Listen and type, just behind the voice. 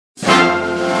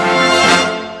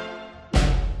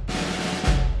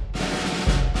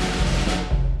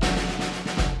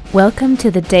Welcome to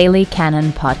the Daily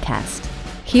Cannon podcast.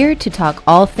 Here to talk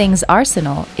all things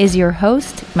Arsenal is your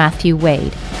host, Matthew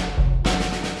Wade.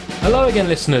 Hello again,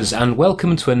 listeners, and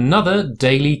welcome to another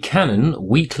Daily Cannon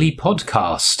weekly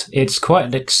podcast. It's quite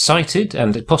an excited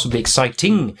and possibly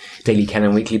exciting Daily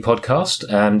Cannon weekly podcast,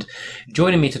 and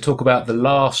joining me to talk about the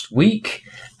last week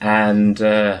and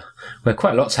where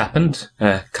quite a lot's happened,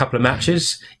 a couple of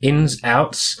matches, ins,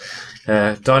 outs,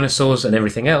 dinosaurs and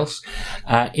everything else,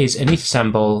 is Anita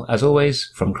Sambol, as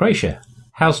always, from Croatia.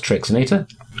 How's tricks, Anita?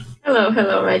 Hello,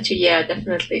 Matthew. Yeah,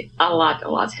 definitely a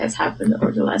lot has happened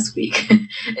over the last week.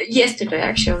 Yesterday,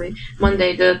 actually,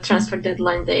 Monday, the transfer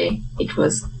deadline day, it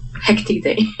was a hectic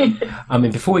day. I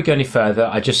mean, before we go any further,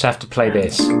 I just have to play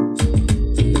this.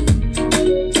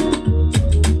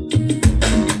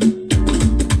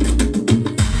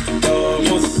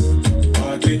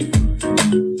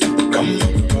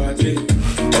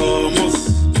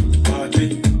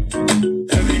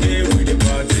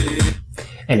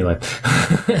 Anyway,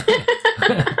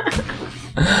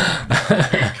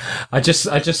 I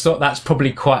just thought that's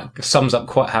probably sums up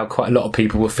how quite a lot of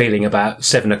people were feeling about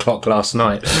 7 o'clock last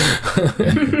night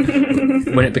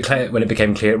when it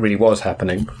became clear it really was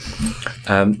happening.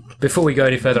 Before we go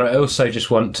any further, I also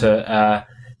just want to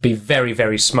be very,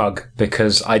 very smug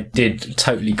because I did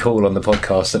totally call on the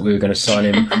podcast that we were going to sign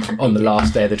him on the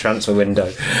last day of the transfer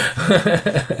window.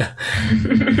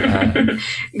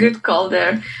 Good call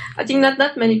there. I think not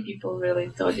that many people really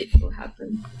thought it will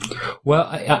happen.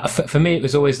 Well, for me, it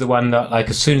was always the one that,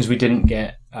 like, as soon as we didn't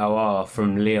get Aouar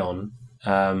from Lyon,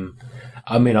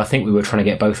 I mean, I think we were trying to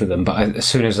get both of them, but as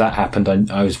soon as that happened,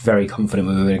 I was very confident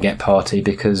we were going to get Partey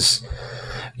because,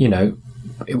 you know,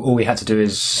 all we had to do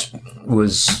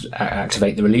was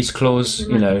activate the release clause.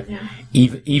 You know,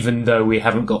 even though we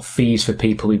haven't got fees for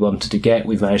people we wanted to get,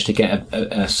 we've managed to get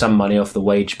some money off the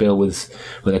wage bill with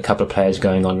a couple of players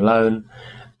going on loan,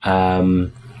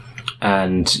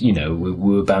 and you know we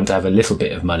were bound to have a little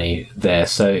bit of money there.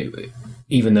 So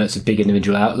even though it's a big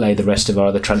individual outlay, the rest of our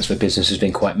other transfer business has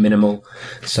been quite minimal.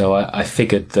 So I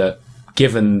figured that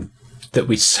given that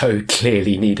we so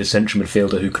clearly need a central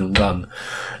midfielder who can run.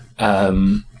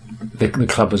 The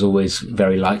club was always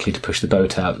very likely to push the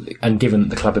boat out, and given that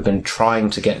the club have been trying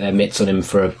to get their mitts on him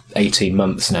for 18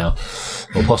 months now,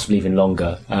 or possibly even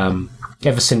longer,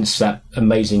 ever since that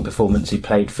amazing performance he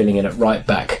played filling in at right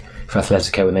back for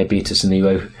Atletico when they beat us in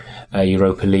the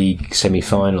Europa League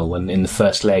semi-final, when in the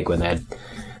first leg when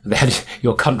they had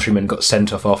your countryman got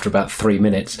sent off after about 3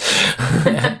 minutes,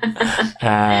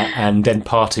 and then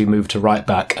Partey moved to right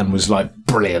back and was like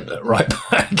brilliant at right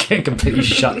back and completely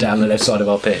shut down the left side of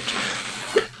our pitch.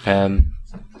 And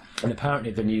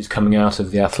apparently the news coming out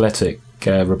of the Athletic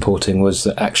reporting was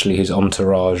that actually his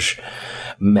entourage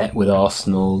met with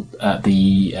Arsenal at the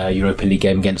Europa League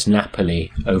game against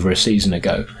Napoli over a season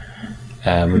ago,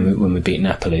 when we beat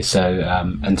Napoli.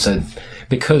 So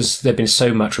because there'd been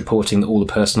so much reporting that all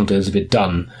the personal deals have been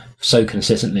done so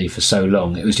consistently for so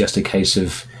long, it was just a case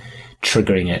of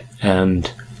triggering it.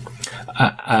 And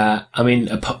I mean,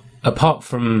 apart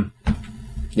from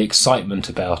the excitement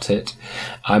about it,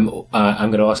 I'm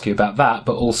going to ask you about that,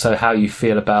 but also how you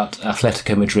feel about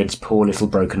Atletico Madrid's poor little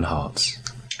broken hearts.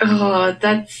 Oh,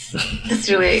 that's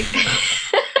really.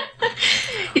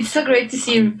 It's so great to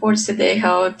see reports today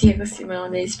how Diego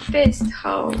Simeone is pissed,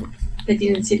 how they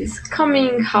didn't see this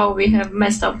coming, how we have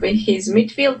messed up with his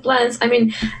midfield plans. I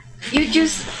mean, you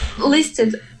just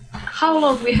listed how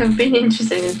long we have been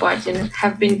interested in Partey and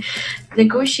have been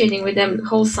negotiating with them the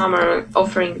whole summer,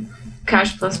 offering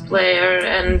cash plus player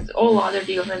and all other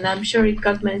deals. And I'm sure it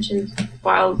got mentioned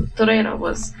while Torreira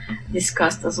was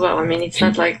discussed as well. I mean, it's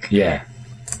not like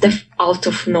out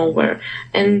of nowhere.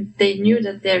 And they knew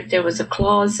that there was a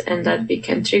clause and that we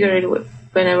can trigger it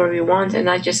whenever we want. And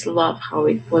I just love how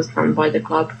it was done by the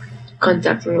club,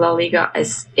 contacting La Liga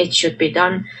as it should be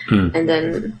done. And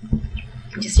then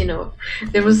just, you know,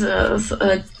 there was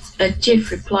a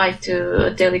GIF reply to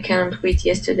a Daily Cannon tweet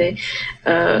yesterday,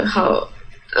 how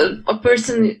a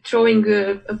person throwing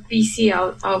a PC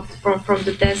out from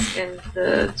the desk, and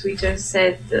the tweeter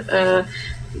said,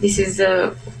 this is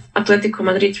Atletico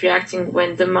Madrid reacting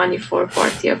when the money for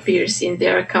Partey appears in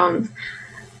their account.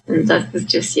 And that was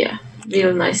just,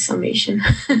 real nice summation.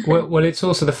 well, it's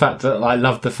also the fact that I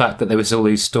love the fact that there was all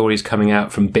these stories coming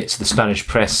out from bits of the Spanish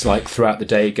press, like throughout the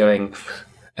day, going,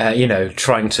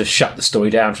 trying to shut the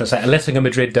story down, trying to say Atletico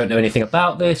Madrid don't know anything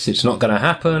about this. It's not going to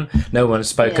happen. No one has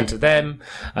spoken to them.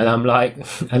 And I'm like,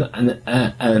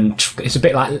 and it's a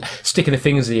bit like sticking the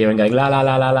fingers in the ear and going la la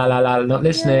la la la la la, not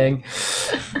listening.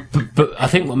 But I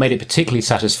think what made it particularly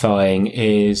satisfying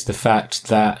is the fact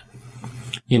that,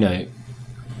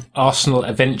 Arsenal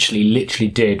eventually literally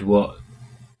did what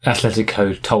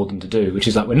Atletico told them to do, which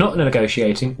is like, we're not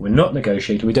negotiating, we don't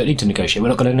need to negotiate, we're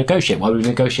not going to negotiate, why would we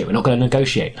negotiate, we're not going to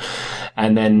negotiate.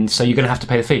 And then, so you're going to have to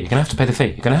pay the fee, you're going to have to pay the fee,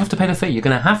 you're going to have to pay the fee, you're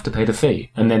going to have to pay the fee.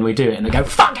 And then we do it, and they go,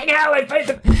 fucking hell, they paid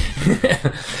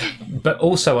the... But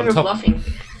also on top... bluffing.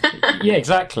 Yeah,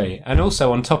 exactly. And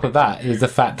also on top of that is the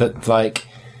fact that, like,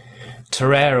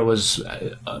 Torreira was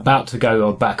about to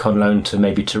go back on loan to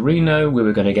maybe Torino. We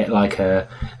were going to get like a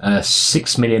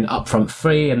 6 million upfront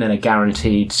fee and then a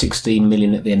guaranteed 16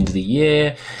 million at the end of the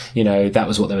year. You know, that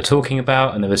was what they were talking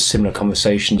about. And there was similar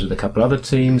conversations with a couple of other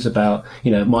teams about,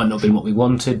 you know, it might not have been what we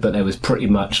wanted, but there was pretty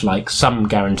much like some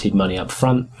guaranteed money up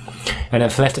front. And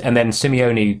then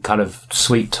Simeone kind of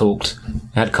sweet talked,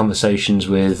 had conversations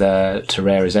with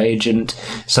Torreira's agent.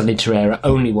 Suddenly Torreira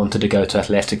only wanted to go to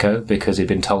Atletico because he'd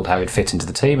been told how he'd fit into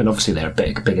the team, and obviously they're a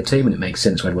bigger team and it makes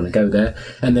sense why I'd want to go there.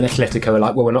 And then Atletico are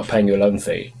like, well, we're not paying you a loan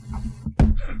fee.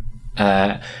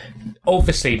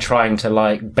 Obviously trying to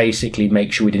like basically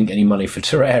make sure we didn't get any money for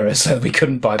Torreira so we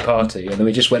couldn't buy Partey. And then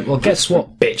we just went, well, guess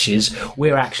what, bitches?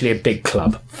 We're actually a big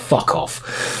club. Fuck off.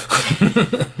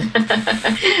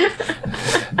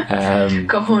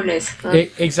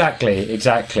 Cojones. Exactly.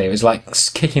 It was like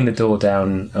kicking the door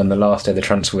down on the last day of the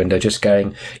transfer window, just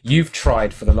going, you've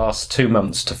tried for the last 2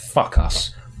 months to fuck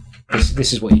us.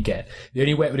 This is what you get. The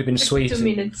only way it would have been sweeter... 2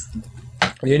 minutes.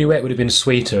 The only way it would have been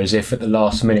sweeter is if at the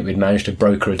last minute we'd managed to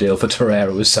broker a deal for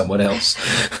Torreira with someone else.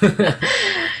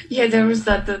 Yeah, there was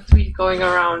that tweet going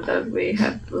around that we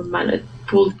have managed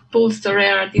pulled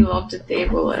Torreira deal off the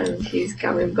table and he's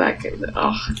coming back. And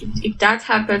if that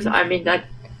happens, I mean, that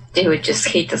they would just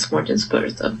hate us more than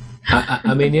Spurs, though.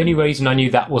 I mean, the only reason I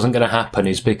knew that wasn't going to happen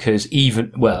is because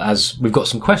as we've got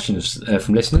some questions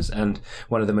from listeners, and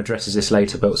one of them addresses this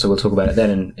later, but so we'll talk about it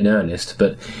then in earnest.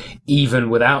 But even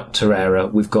without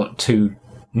Torreira, we've got 2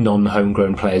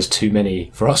 non-homegrown players too many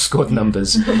for our squad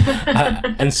numbers,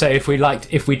 and so if we kept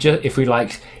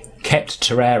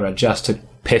Torreira just to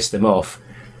piss them off,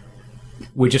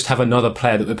 we just have another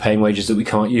player that we're paying wages that we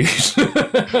can't use.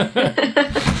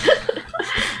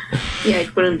 Yeah,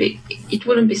 it wouldn't be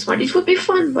smart. It would be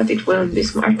fun, but it wouldn't be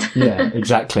smart. Yeah,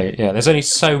 exactly. Yeah, there's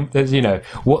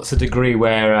what's the degree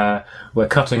where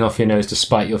cutting off your nose to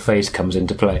spite your face comes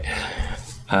into play.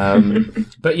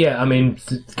 But yeah, I mean,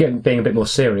 being a bit more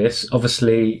serious,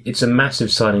 obviously it's a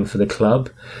massive signing for the club.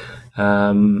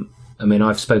 I mean,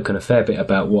 I've spoken a fair bit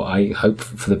about what I hope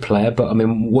for the player, but I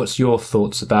mean, what's your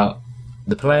thoughts about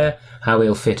the player, how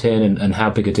he'll fit in, and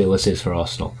how big a deal this is for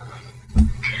Arsenal?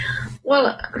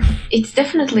 Well, it's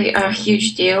definitely a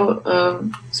huge deal,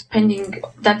 spending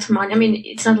that money. I mean,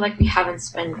 it's not like we haven't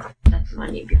spent that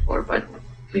money before, but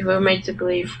we were made to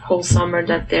believe whole summer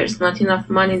that there's not enough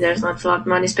money, there's not a lot of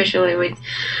money, especially with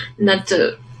not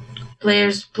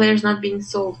players not being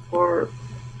sold for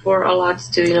a lot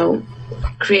to, you know,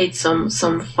 create some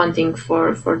funding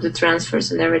for the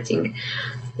transfers and everything.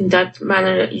 In that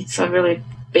manner, it's a really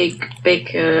big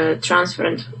transfer,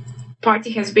 and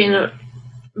Partey has been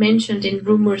mentioned in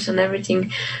rumors and everything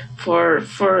for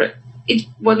it.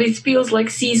 Well, it feels like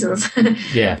seasons.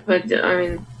 Yeah. But I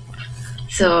mean,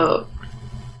 so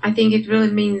I think it really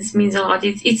means a lot.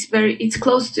 It's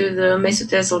close to the Mesut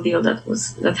Özil deal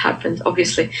that happened.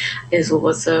 Obviously, Özil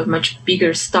was a much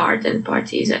bigger star than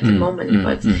Partey is at the moment,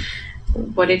 but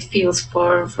what it feels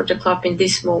for the club in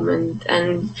this moment.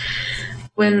 And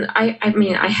when I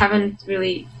mean, I haven't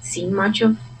really seen much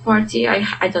of Partey.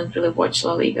 I don't really watch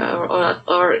La Liga,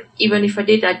 or even if I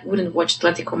did, I wouldn't watch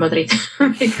Atletico Madrid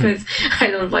because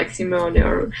I don't like Simeone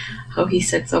or how he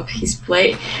sets up his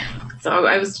play. So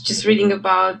I was just reading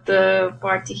about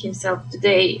Partey himself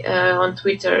today on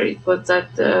Twitter. It was that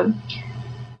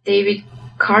David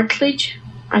Cartledge,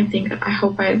 I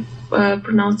hope I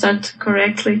pronounced that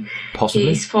correctly. Possibly.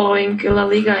 He's following La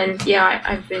Liga, and yeah,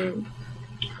 I've been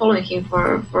following him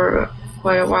for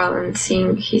quite a while and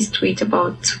seeing his tweets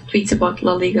about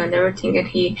La Liga and everything, and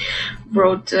he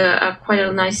wrote quite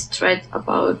a nice thread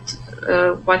about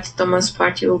what Thomas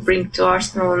Partey will bring to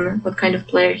Arsenal and what kind of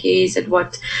player he is and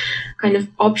what kind of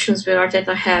options will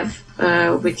Arteta have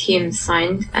with him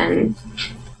signed. And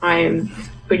I'm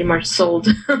pretty much sold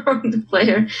on the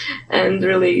player, and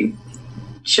really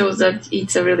shows that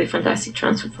it's a really fantastic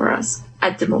transfer for us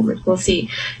at the moment. We'll see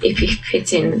if he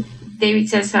fits in. David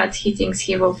says that he thinks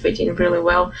he will fit in really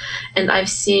well, and I've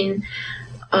seen,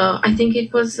 I think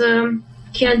it was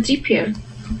Kieran Trippier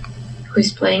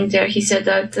who's playing there. He said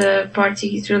that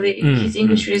Partey is his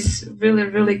English is really,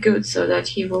 really good, so that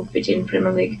he will fit in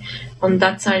Premier League on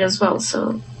that side as well.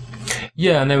 So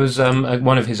Yeah, and there was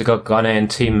one of his Ghanaian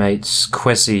teammates,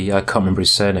 Kwesi, I can't remember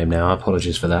his surname now,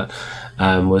 apologies for that,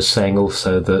 was saying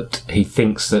also that he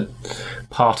thinks that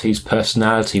Partey's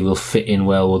personality will fit in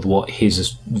well with what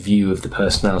his view of the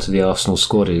personality of the Arsenal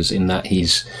squad is, in that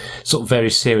he's sort of very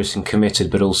serious and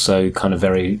committed, but also kind of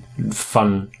very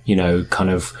fun, kind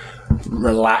of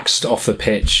relaxed off the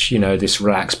pitch, this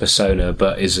relaxed persona,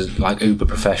 but is like uber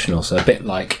professional. So a bit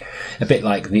like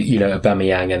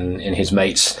Aubameyang and his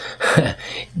mates,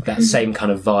 that same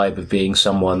kind of vibe of being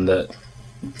someone that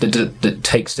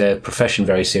takes their profession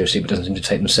very seriously, but doesn't seem to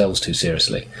take themselves too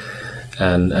seriously.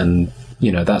 And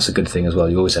that's a good thing as well.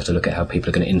 You always have to look at how people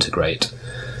are going to integrate.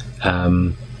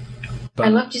 I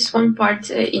love this one part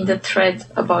in the thread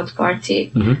about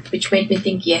Partey, which made me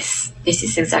think, yes, this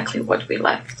is exactly what we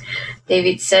lack.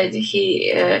 David said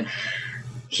he's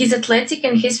athletic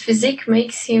and his physique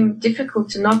makes him difficult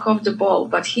to knock off the ball,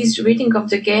 but his reading of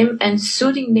the game and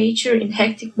soothing nature in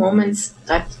hectic moments,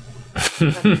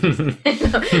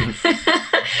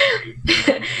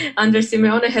 under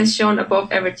Simeone has shown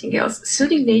above everything else.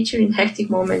 Soothing nature in hectic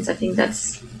moments, I think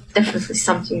that's definitely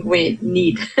something we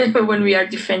need when we are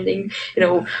defending,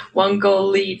 one goal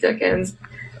lead against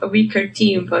a weaker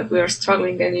team, but we are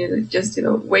struggling and just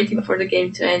waiting for the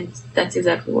game to end. That's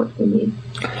exactly what we need.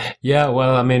 Yeah,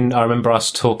 well, I mean, I remember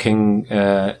us talking,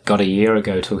 a year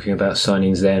ago, talking about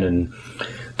signings then, and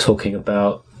talking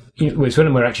about, it was when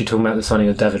we were actually talking about the signing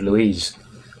of David Luiz,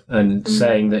 and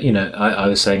saying that, I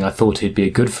was saying I thought he'd be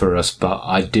good for us, but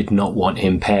I did not want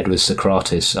him paired with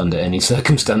Socrates under any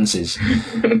circumstances.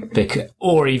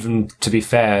 Or even, to be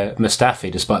fair, Mustafi,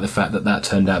 despite the fact that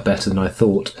turned out better than I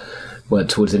thought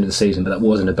towards the end of the season, but that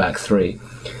wasn't a back three.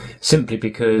 Simply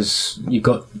because you've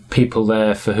got people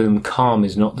there for whom calm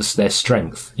is not their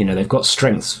strength. They've got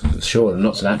strengths, sure, and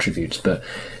lots of attributes, but,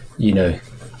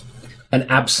 an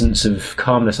absence of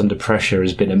calmness under pressure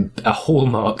has been a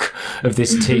hallmark of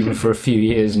this team for a few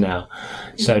years now.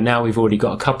 So now we've already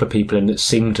got a couple of people in that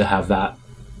seem to have that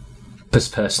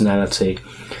personality,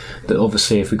 that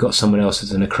obviously if we've got someone else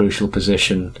that's in a crucial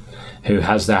position who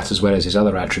has that as well as his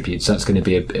other attributes, that's going to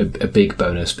be a big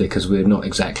bonus, because we're not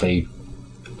exactly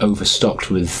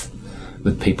overstocked with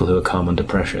people who are calm under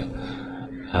pressure.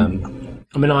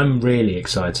 I mean, I'm really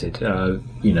excited. When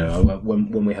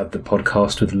we had the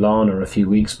podcast with Lana a few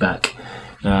weeks back,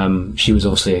 she was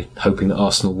obviously hoping that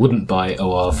Arsenal wouldn't buy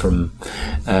OR from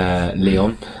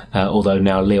Lyon, although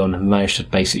now Lyon have managed to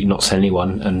basically not sell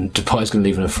anyone, and Depay's going to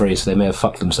leave them free, so they may have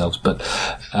fucked themselves. But,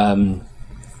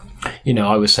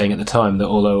 I was saying at the time that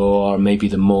although OR may be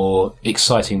the more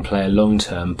exciting player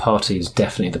long-term, Partey is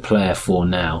definitely the player for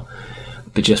now.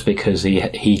 But just because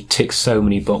he ticks so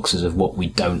many boxes of what we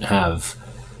don't have.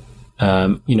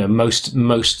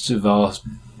 Most of our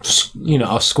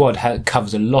squad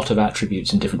covers a lot of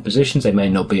attributes in different positions. They may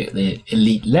not be at the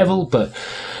elite level, but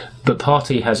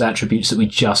Partey has attributes that we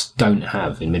just don't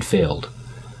have in midfield.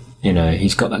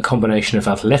 He's got that combination of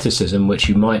athleticism, which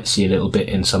you might see a little bit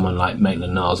in someone like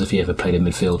Maitland-Niles if he ever played in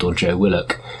midfield, or Joe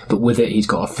Willock. But with it, he's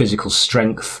got a physical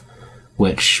strength,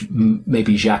 which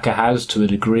maybe Xhaka has to a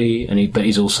degree, but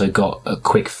he's also got a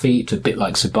quick feet, a bit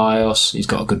like Ceballos. He's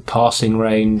got a good passing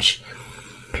range.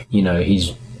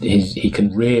 He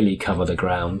can really cover the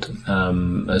ground,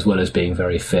 as well as being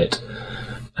very fit.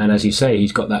 And as you say,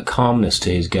 he's got that calmness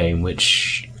to his game,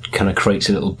 which kind of creates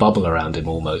a little bubble around him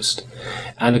almost.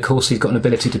 And of course, he's got an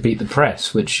ability to beat the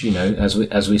press, which,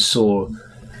 as we saw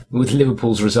with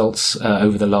Liverpool's results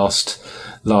over the last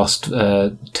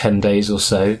 10 days or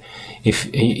so,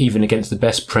 even against the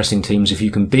best pressing teams, if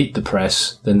you can beat the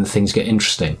press, then things get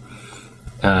interesting.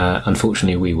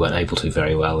 Unfortunately, we weren't able to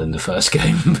very well in the first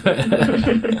game.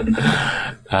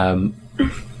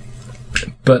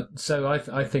 But so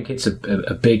I think it's a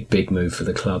big move for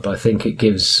the club. I think it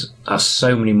gives us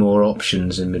so many more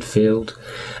options in midfield.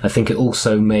 I think it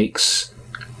also makes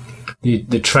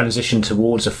the transition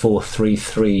towards a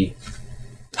 4-3-3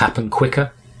 happen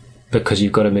quicker, because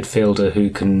you've got a midfielder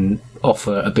who can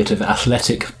offer a bit of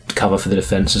athletic cover for the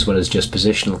defence as well as just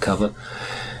positional cover.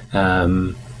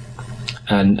 And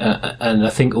I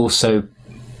think also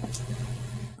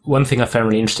one thing I found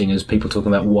really interesting is people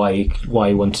talking about why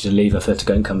he wanted to leave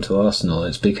Atletico and come to Arsenal.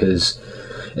 It's because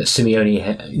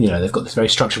Simeone, they've got this very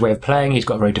structured way of playing. He's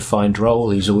got a very defined role.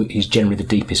 He's generally the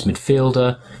deepest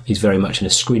midfielder. He's very much in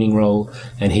a screening role,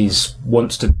 and he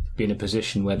wants to be in a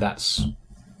position where that's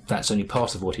only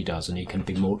part of what he does, and he can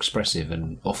be more expressive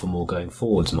and offer more going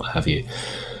forwards and what have you.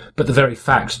 But the very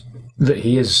fact that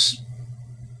he is,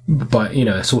 by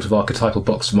a sort of archetypal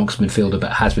box-to-box midfielder,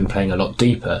 but has been playing a lot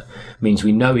deeper, means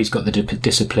we know he's got the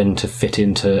discipline to fit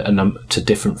into to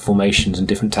different formations and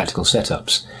different tactical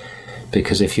setups.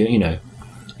 Because if you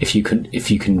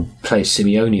can play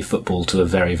Simeone football to a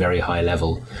very, very high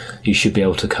level, you should be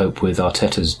able to cope with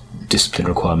Arteta's discipline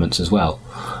requirements as well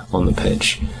on the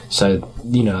pitch. So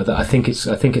I think it's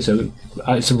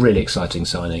a really exciting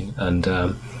signing, and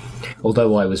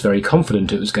although I was very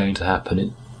confident it was going to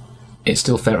happen, it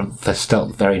still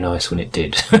felt very nice when it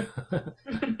did.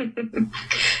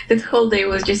 That whole day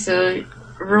was just a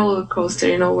roller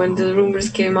coaster, when the rumors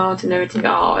came out and everything.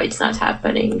 Oh, it's not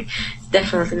happening. It's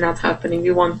definitely not happening.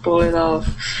 We won't pull it off.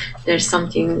 There's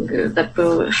something that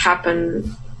will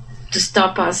happen to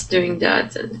stop us doing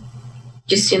that. And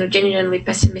just genuinely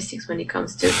pessimistic when it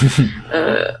comes to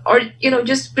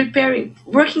just preparing,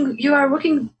 you are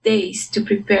working days to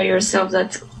prepare yourself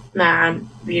that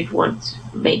we won't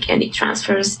make any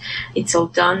transfers, it's all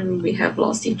done, we have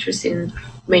lost interest in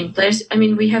main players. I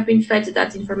mean, we have been fed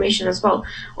that information as well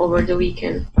over the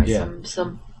weekend by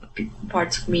some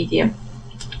parts of media,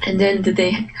 and then the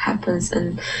day happens,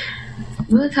 and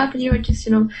will it happen? You're just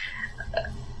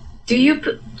do you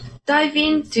dive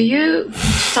in? Do you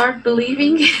start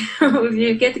believing? Do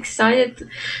you get excited?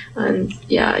 And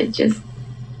it's just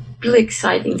really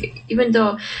exciting. Even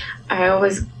though I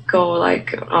always go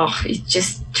like, it's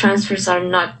just transfers are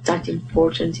not that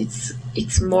important.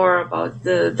 It's more about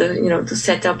the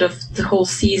setup of the whole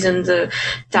season, the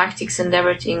tactics and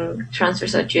everything.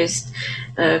 Transfers are just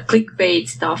clickbait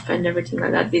stuff and everything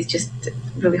like that. It's just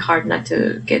really hard not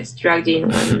to get dragged in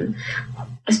when.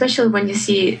 Especially when you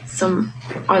see some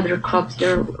other clubs,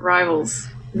 their rivals,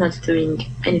 not doing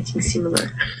anything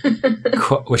similar.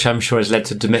 Which I'm sure has led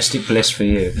to domestic bliss for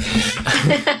you.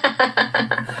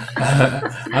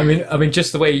 I mean,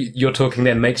 just the way you're talking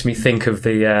there makes me think of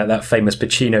the that famous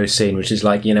Pacino scene, which is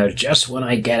like, just when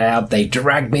I get out, they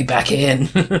drag me back in.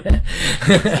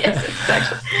 Yes,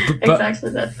 exactly. Exactly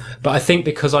that. But I think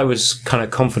because I was kind of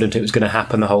confident it was going to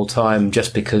happen the whole time,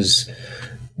 just because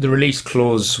the release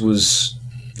clause was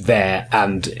there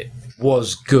and it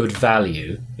was good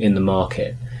value in the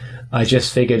market, I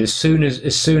just figured as soon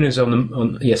as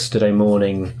on yesterday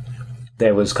morning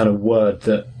there was kind of word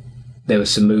that there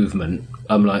was some movement,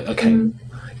 I'm like, okay,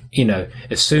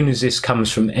 as soon as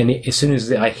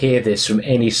I hear this from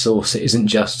any source, it isn't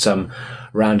just some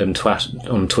random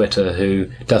twat on Twitter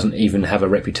who doesn't even have a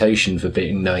reputation for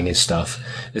knowing his stuff.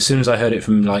 As soon as I heard it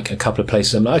from like a couple of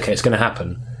places, I'm like, okay, it's going to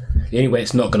happen. The only way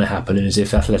it's not going to happen is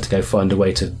if Atletico find a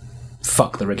way to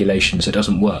fuck the regulations so it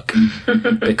doesn't work.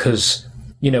 Because,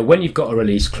 when you've got a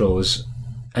release clause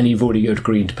and you've already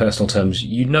agreed personal terms,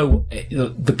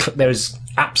 there is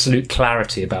absolute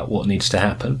clarity about what needs to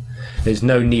happen. There's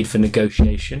no need for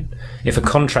negotiation. If a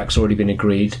contract's already been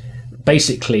agreed,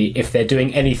 basically, if they're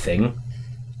doing anything,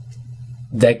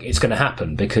 it's going to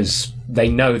happen because they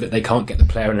know that they can't get the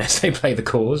player unless they play the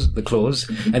clause,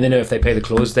 and they know if they pay the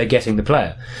clause, they're getting the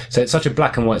player. So it's such a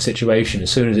black and white situation.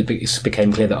 As soon as it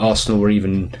became clear that Arsenal were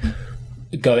even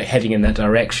heading in that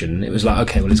direction, it was like,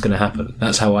 okay, well, it's going to happen.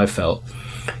 That's how I felt.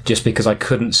 Just because I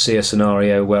couldn't see a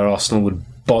scenario where Arsenal would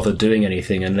bother doing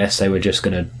anything unless they were just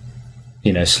going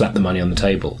to, slap the money on the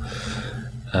table.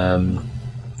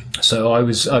 So I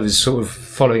was sort of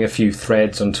following a few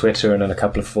threads on Twitter and on a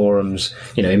couple of forums,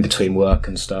 in between work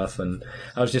and stuff, and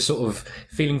I was just sort of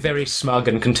feeling very smug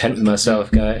and content with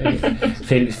myself.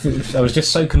 I was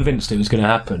just so convinced it was going to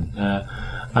happen,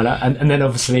 and then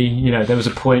obviously, there was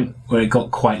a point where it got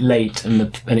quite late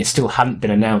and it still hadn't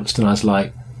been announced, and I was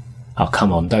like, oh,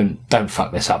 come on, don't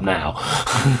fuck this up now.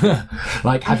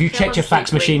 Like, have you checked your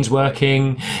fax machines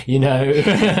working?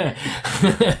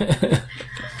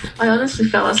 I honestly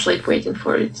fell asleep waiting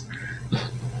for it.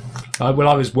 I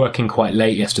was working quite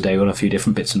late yesterday on a few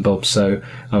different bits and bobs, so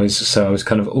I was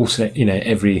kind of alternate.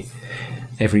 Every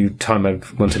time I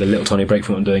wanted a little tiny break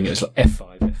from what I'm doing, it was like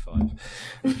F5.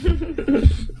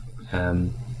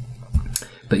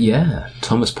 But yeah,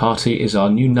 Thomas Partey is our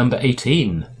new number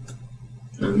 18.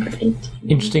 Number 18.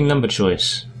 Interesting number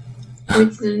choice.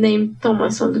 With the name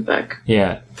Thomas on the back.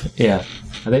 Yeah.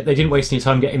 They didn't waste any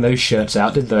time getting those shirts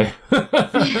out, did they?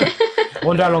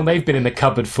 Wonder how long they've been in the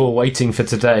cupboard for, waiting for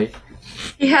today.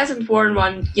 He hasn't worn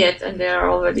one yet, and they are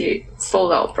already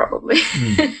sold out, probably.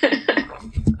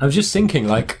 I was just thinking,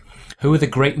 like, who are the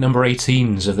great number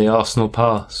 18s of the Arsenal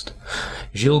past?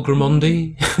 Gilles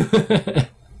Grimandi?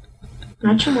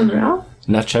 Nacho Monreal?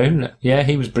 Nacho? Yeah,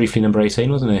 he was briefly number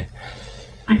 18, wasn't he?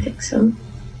 I think so.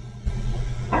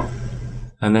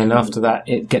 And then after that,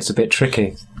 it gets a bit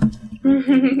tricky.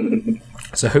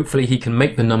 So hopefully he can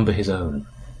make the number his own.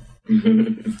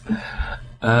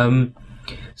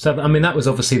 So, I mean, that was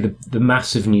obviously the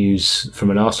massive news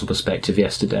from an Arsenal perspective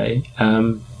yesterday.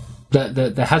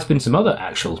 There has been some other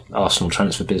actual Arsenal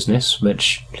transfer business,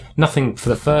 which nothing for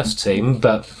the first team,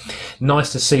 but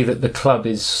nice to see that the club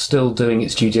is still doing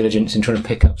its due diligence in trying to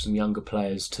pick up some younger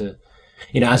players to,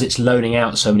 as it's loaning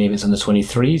out so many of its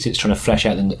under-23s, it's trying to flesh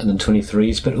out the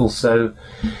under-23s, but also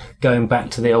going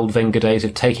back to the old Wenger days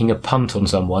of taking a punt on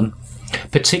someone.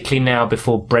 Particularly now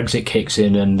before Brexit kicks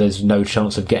in and there's no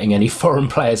chance of getting any foreign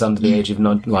players under the age of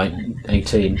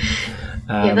 18.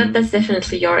 That's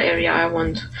definitely your area. I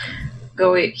won't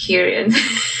go here. And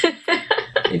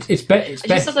it's better. I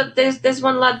just saw that there's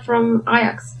one lad from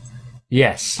Ajax.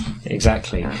 Yes,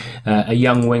 exactly. A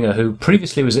young winger who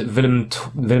previously was at Willem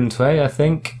II, I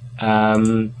think.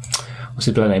 What's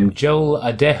his name? Joel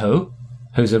Adejo,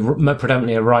 who's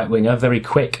predominantly a right winger, very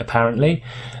quick apparently.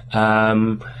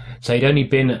 So he'd only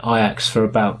been at Ajax for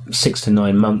about 6 to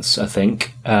 9 months, I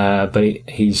think. But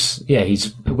he's a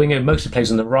winger, mostly plays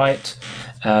on the right,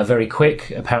 very quick,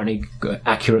 apparently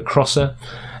accurate crosser.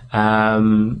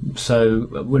 So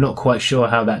we're not quite sure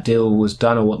how that deal was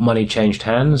done or what money changed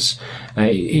hands.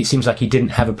 It seems like he didn't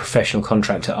have a professional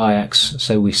contract at Ajax,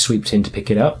 so we swooped in to pick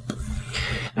it up.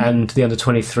 And the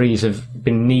under-23s have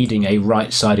been needing a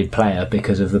right-sided player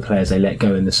because of the players they let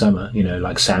go in the summer,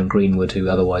 like Sam Greenwood, who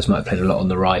otherwise might have played a lot on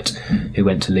the right, who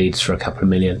went to Leeds for a couple of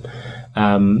million.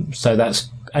 So that's,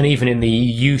 and even in the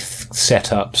youth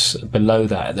setups below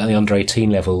that, at the under-18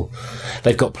 level,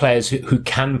 they've got players who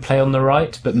can play on the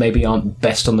right, but maybe aren't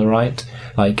best on the right,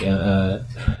 like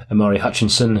Amari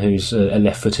Hutchinson, who's a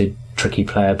left-footed, tricky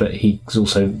player, but he's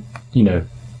also,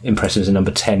 impressive as a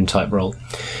number 10 type role.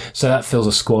 So that fills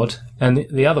a squad. And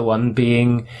the other one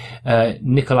being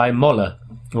Nikolai Moller,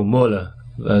 or Moller,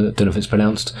 don't know if it's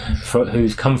pronounced,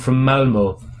 who's come from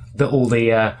Malmo. That all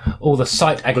the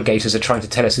site aggregators are trying to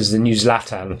tell us is the new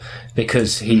Zlatan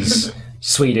because he's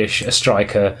Swedish, a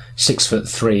striker,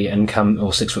 6'3" or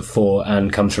 6'4"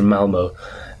 and comes from Malmo.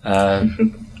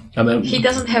 I mean, he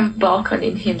doesn't have Balkan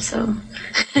in him, so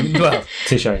well,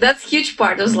 touche. That's a huge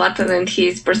part of Zlatan and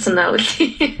his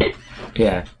personality.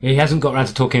 Yeah, he hasn't got around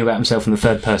to talking about himself in the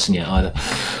third person yet either.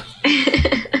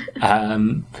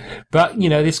 But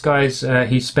this guy's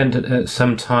he spent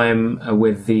some time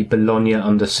with the Bologna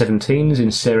under-17s in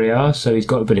Serie A, so he's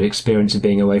got a bit of experience of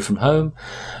being away from home.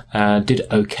 Did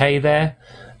okay there.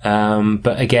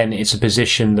 But again, it's a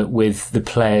position that with the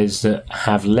players that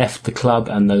have left the club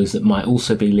and those that might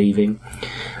also be leaving,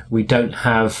 we don't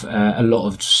have a lot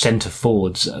of centre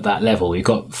forwards at that level. We've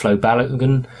got Flo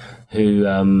Balogun, who,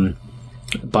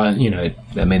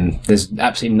 there's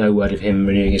absolutely no word of him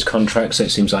renewing his contract, so it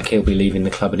seems like he'll be leaving the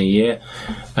club in a year,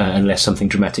 unless something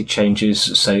dramatic changes.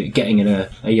 So getting in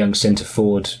a young centre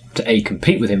forward to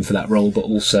compete with him for that role, but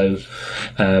also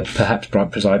perhaps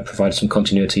provide some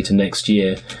continuity to next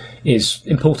year is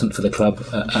important for the club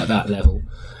at that level.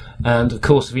 And of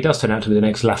course, if he does turn out to be the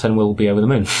next Zlatan, we'll be over the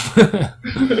moon.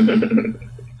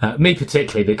 Me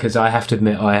particularly, because I have to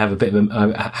admit I have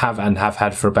have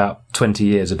had for about 20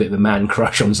 years a bit of a man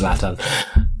crush on Zlatan.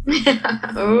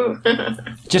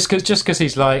 Just because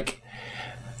he's like,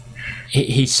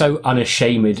 he's so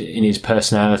unashamed in his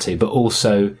personality, but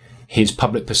also his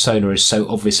public persona is so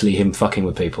obviously him fucking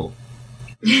with people.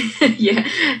 Yeah,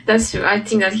 that's true. I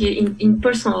think that he in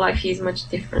personal life he's much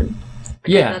different.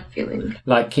 Yeah, that feeling.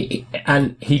 Like he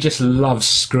just loves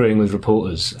screwing with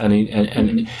reporters, and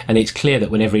it's clear that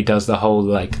whenever he does the whole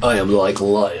like "I am like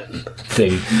lion"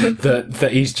 thing, that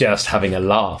he's just having a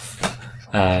laugh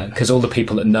because all the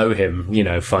people that know him, seem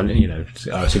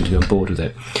to be on board with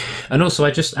it. And also,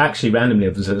 I just actually randomly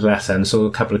over Zlatan saw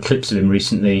a couple of clips of him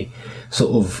recently,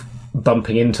 sort of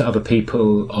bumping into other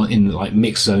people in like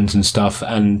mixed zones and stuff,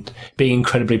 and being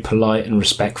incredibly polite and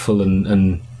respectful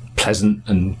and pleasant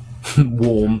and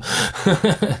warm.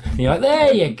 You're like,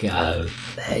 there you go.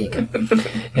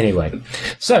 Anyway,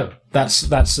 so that's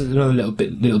another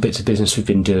little bits of business we've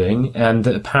been doing, and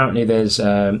apparently there's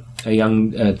a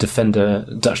young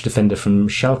Dutch defender from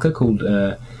Schalke called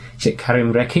is it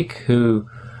Karim Rekic, who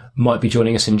might be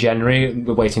joining us in January.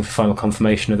 We're waiting for final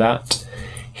confirmation of that.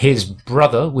 His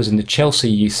brother was in the Chelsea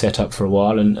youth setup for a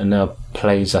while and now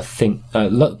plays, I think,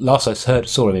 last I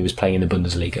saw him, he was playing in the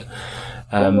Bundesliga.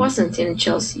 Who wasn't in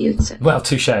Chelsea youth setup? Well,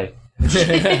 touche. Yeah,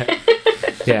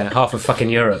 half of fucking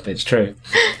Europe, it's true.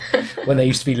 When they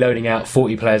used to be loaning out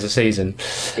 40 players a season.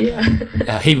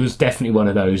 Yeah. He was definitely one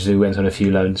of those who went on a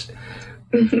few loans.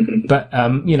 But,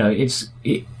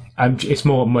 it's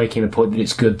more making the point that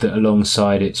it's good that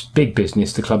alongside its big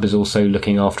business, the club is also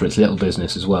looking after its little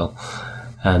business as well.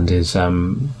 And is,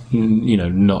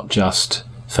 not just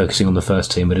focusing on the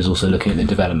first team, but is also looking at the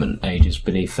development ages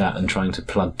beneath that and trying to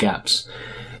plug gaps.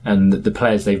 And the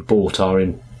players they've bought are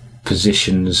in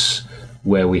positions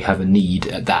where we have a need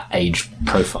at that age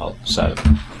profile. So,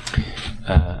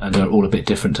 and they're all a bit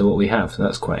different to what we have. So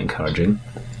that's quite encouraging.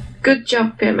 Good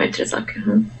job, Per Mertesacker.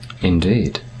 Huh?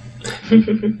 Indeed.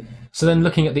 So then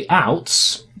looking at the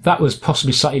outs, that was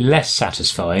possibly slightly less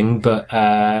satisfying, but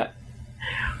I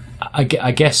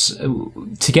guess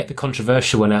to get the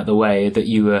controversial one out of the way that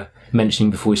you were mentioning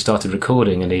before we started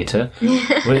recording, Anita,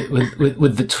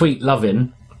 with the tweet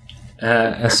loving,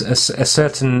 a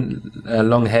certain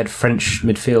long-haired French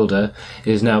midfielder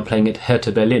is now playing at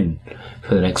Hertha Berlin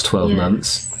for the next 12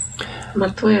 months.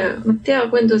 Matteo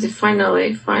Guendouzi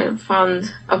finally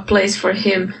found a place for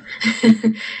him.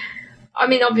 I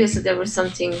mean, obviously there was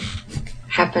something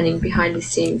happening behind the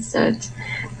scenes that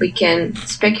we can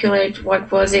speculate. What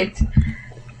was it?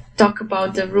 Talk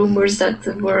about the rumors that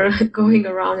were going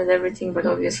around and everything, but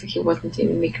obviously he wasn't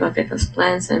in Mikel Arteta's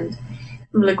plans, and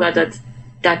I'm really glad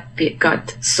that bit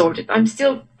got sorted. He's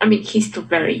still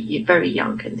very, very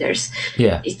young, and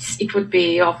it would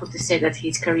be awful to say that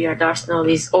his career at Arsenal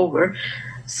is over.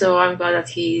 So I'm glad that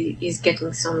he is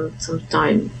getting some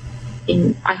time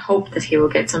in. I hope that he will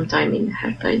get some time in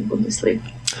Hertha in Bundesliga.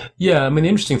 Yeah, I mean, the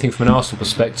interesting thing from an Arsenal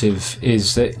perspective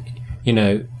is that,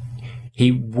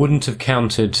 he wouldn't have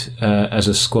counted as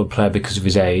a squad player because of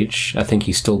his age. I think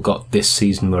he's still got this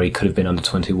season where he could have been under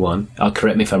 21.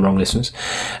 Correct me if I'm wrong, listeners.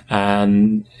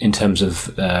 And in terms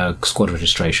of squad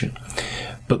registration.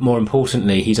 But more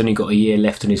importantly, he's only got a year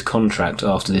left in his contract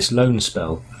after this loan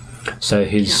spell. So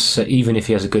even if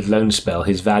he has a good loan spell,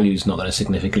 his value is not going to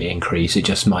significantly increase. It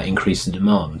just might increase the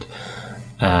demand.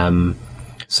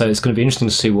 So it's going to be interesting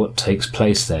to see what takes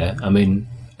place there. I mean,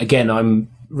 again, I'm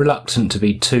reluctant to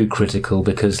be too critical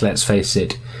because, let's face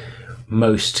it,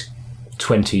 most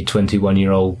 20,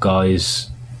 21-year-old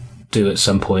guys do at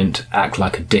some point act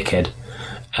like a dickhead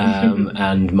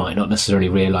and might not necessarily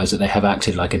realise that they have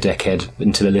acted like a dickhead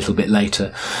until a little bit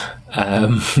later.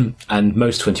 And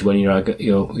most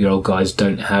 21-year-old guys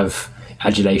don't have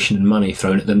adulation and money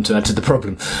thrown at them to add to the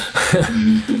problem.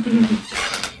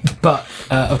 But,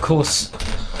 of course,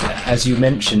 as you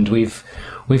mentioned, we've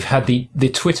had the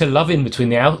Twitter love-in between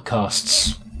the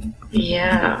outcasts.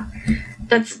 Yeah,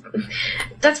 that's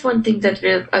one thing that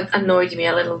really annoyed me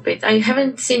a little bit. I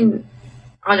haven't seen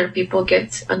other people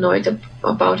get annoyed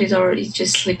about it, or it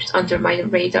just slipped under my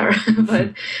radar.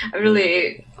 But I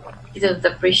really didn't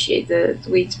appreciate the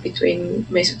tweets between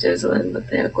Mesut Özil and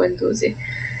Matteo Guendouzi.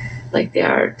 Like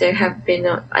they have been,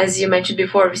 as you mentioned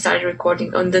before we started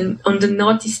recording, on the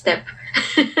naughty step,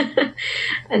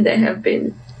 and they have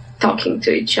been talking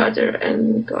to each other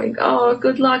and going, "Oh,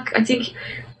 good luck." I think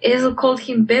Özil called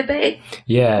him Bebe.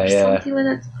 Yeah. Something like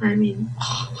that. I mean,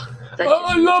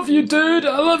 I love you, dude.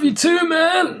 I love you too,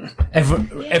 man.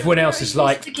 Everyone else is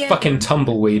like fucking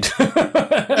tumbleweed.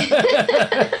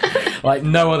 Like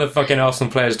no other fucking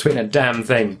Arsenal players tweeting a damn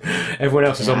thing. Everyone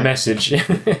else is on message.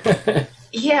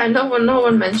 Yeah, no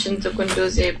one mentioned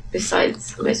Guendouzi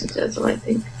besides Mesut Özil, I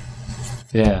think.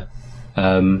 Yeah,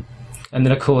 and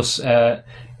then of course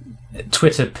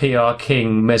Twitter PR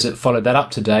king Mesut followed that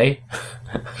up today.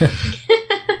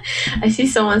 I see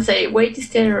someone say, "Way to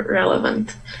stay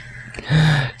relevant."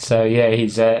 So yeah,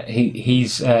 he's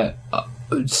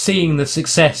seeing the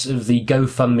success of the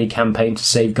GoFundMe campaign to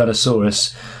save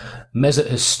Gunnosaurus. Mesut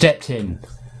has stepped in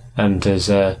and is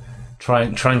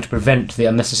trying to prevent the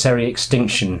unnecessary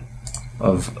extinction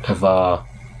of our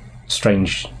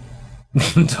strange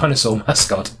dinosaur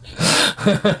mascot.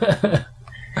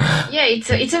 Yeah,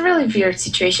 it's a really weird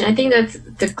situation. I think that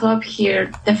the club here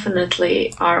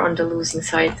definitely are on the losing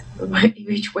side.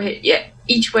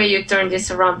 Each way you turn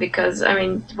this around, because I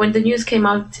mean, when the news came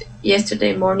out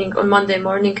on Monday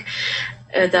morning,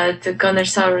 that the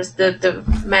Gunnosaurus, the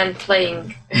man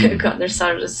playing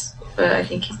Gunnosaurus, I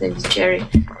think his name is Jerry.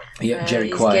 Yeah, Jerry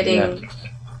Quine.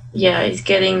 He's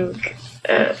getting.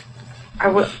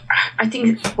 I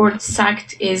think the word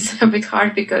sacked is a bit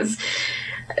hard, because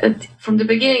from the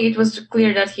beginning it was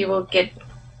clear that he will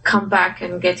come back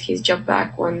and get his job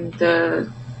back when the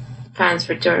fans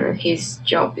return and his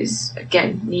job is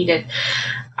again needed.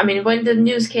 I mean, when the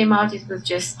news came out, it was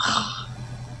just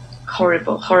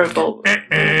horrible.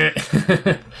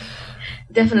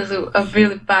 Definitely a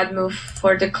really bad move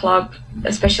for the club,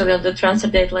 especially on the transfer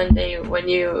deadline day, when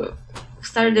you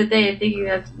started the day thinking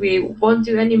that we won't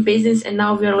do any business, and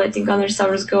now we are letting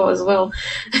Gunnosaurus go as well.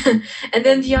 And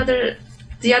then the other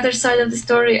side of the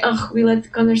story, we let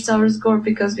Gunnosaurus go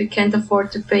because we can't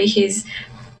afford to pay his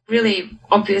really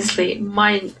obviously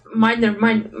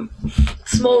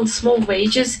small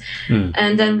wages,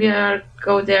 and then we are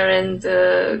go there and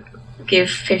give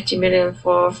 50 million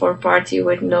for party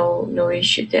with no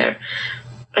issue there.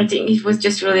 I think it was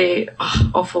just really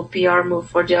awful PR move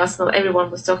for the Arsenal. Everyone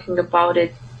was talking about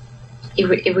it.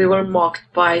 If we were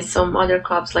mocked by some other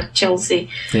clubs like Chelsea,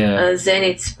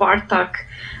 Zenit, Spartak.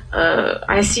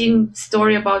 I seen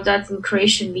story about that in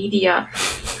Croatian media,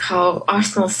 how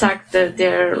Arsenal sacked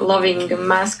their loving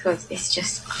mascot. It's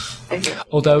just...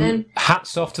 Although,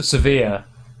 hats off to Sevilla.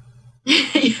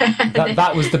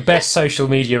 That was the best social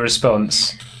media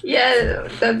response. Yeah,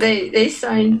 that they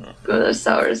signed Gunnar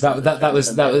Saurus. That was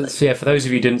for those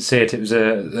of you who didn't see it, it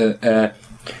was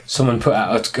someone put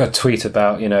out a tweet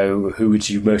about, who would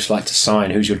you most like to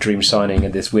sign? Who's your dream signing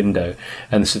in this window?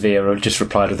 And Sevilla just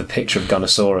replied with a picture of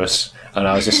Gunnosaurus, and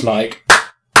I was just like...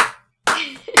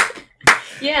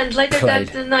 Yeah, and later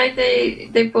that night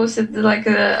they posted like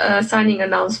a signing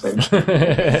announcement.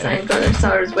 Signed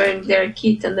Gunnosaurus wearing their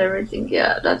kit and everything.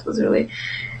 Yeah, that was really...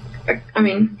 I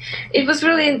mean, it was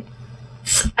really...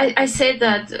 I said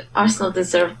that Arsenal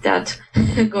deserved that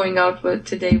going out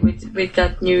today with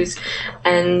that news,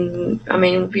 and I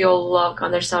mean we all love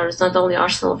Gunnosaurus, not only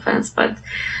Arsenal fans but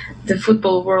the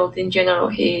football world in general.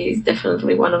 He is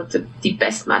definitely one of the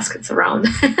best mascots around.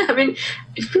 I mean,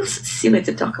 it feels silly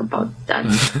to talk about that.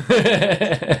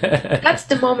 That's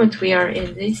the moment we are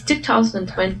in. It's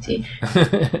 2020.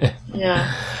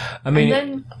 Yeah. I mean,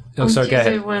 and then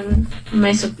Tuesday when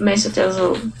Mesut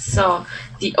Ozil saw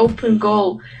the open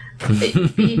goal,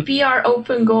 the PR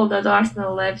open goal that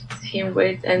Arsenal left him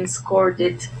with, and scored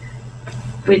it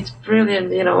with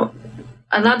brilliant,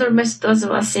 another Mesut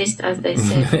Ozil assist, as they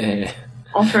said,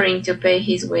 offering to pay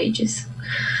his wages.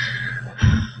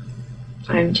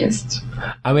 I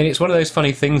mean, it's one of those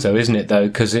funny things, though, isn't it? Though,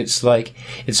 because it's like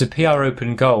it's a PR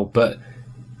open goal, but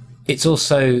it's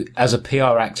also, as a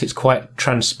PR act, it's quite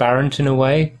transparent in a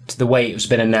way to the way it's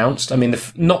been announced. I mean,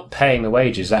 not paying the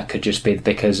wages, that could just be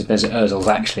because Ozil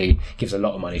actually gives a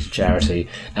lot of money to charity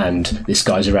and this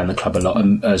guy's around the club a lot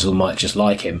and Ozil might just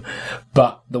like him.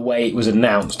 But the way it was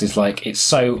announced is like, it's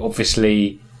so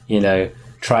obviously,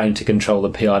 trying to control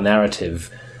the PR narrative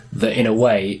that in a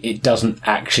way it doesn't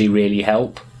actually really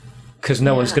help. Because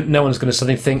no one's going to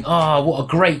suddenly think, what a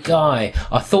great guy.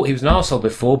 I thought he was an arsehole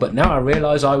before, but now I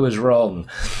realise I was wrong.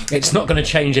 It's not going to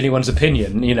change anyone's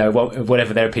opinion,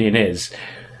 whatever their opinion is.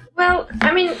 Well,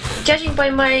 I mean, judging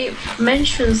by my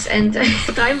mentions and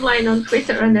timeline on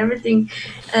Twitter and everything,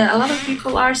 a lot of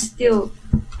people are still,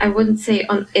 I wouldn't say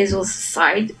on Ozil's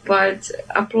side, but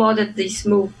applauded this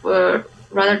move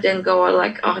rather than go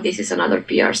like, this is another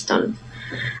PR stunt.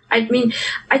 I mean,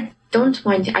 I don't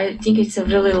mind. I think it's a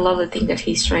really lovely thing that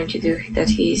he's trying to do, that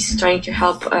he's trying to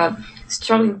help a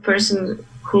struggling person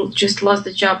who just lost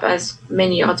the job, as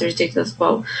many others did as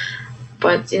well.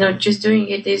 But, just doing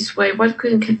it this way, what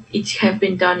couldn't it have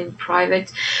been done in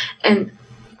private? And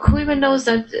who even knows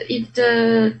that if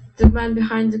the man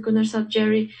behind the Gunnar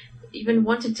Jerry even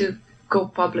wanted to go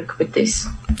public with this?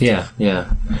 Yeah.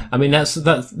 I mean,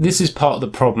 this is part of the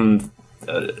problem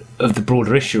of the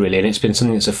broader issue, really, and it's been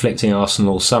something that's afflicting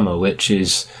Arsenal all summer, which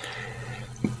is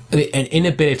an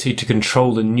inability to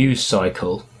control the news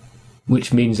cycle,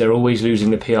 which means they're always losing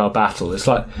the PR battle. It's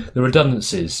like the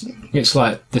redundancies, it's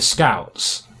like the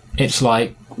scouts, it's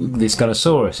like this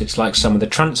Gunnosaurus, it's like some of the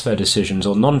transfer decisions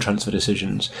or non-transfer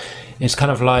decisions. It's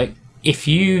kind of like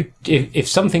if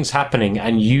something's happening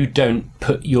and you don't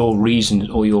put your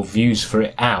reason or your views for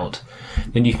it out,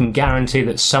 then you can guarantee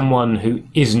that someone who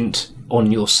isn't on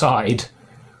your side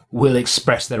will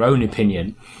express their own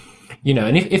opinion.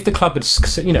 And if the club had,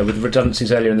 with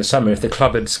redundancies earlier in the summer, if the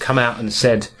club had come out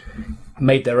and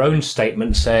made their own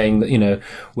statement saying that,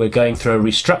 we're going through a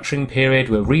restructuring period,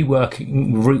 we're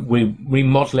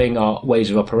remodelling our ways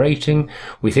of operating,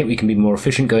 we think we can be more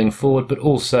efficient going forward, but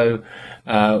also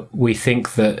we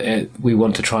think that we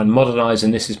want to try and modernise,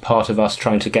 and this is part of us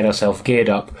trying to get ourselves geared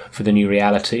up for the new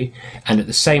reality, and at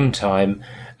the same time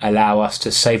allow us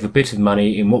to save a bit of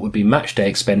money in what would be match day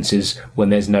expenses when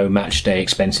there's no match day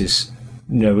expenses,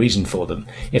 no reason for them.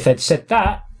 If they'd said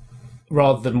that,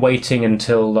 rather than waiting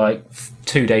until like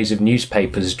 2 days of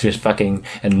newspapers just fucking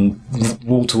and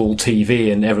wall-to-wall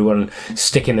TV and everyone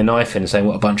sticking the knife in and saying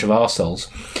what a bunch of arseholes.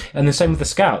 And the same with the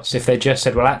scouts. If they just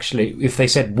said, well, actually, if they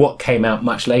said what came out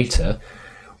much later,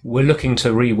 we're looking to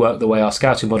rework the way our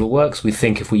scouting model works. We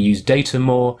think if we use data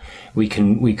more, we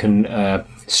can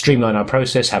streamline our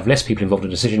process, have less people involved in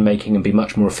decision making, and be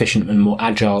much more efficient and more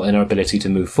agile in our ability to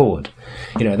move forward.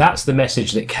 That's the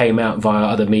message that came out via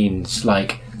other means,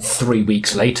 like 3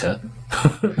 weeks later.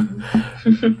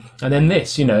 And then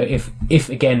this, if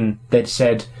again they'd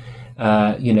said,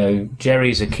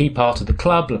 Jerry's a key part of the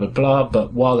club, blah blah blah,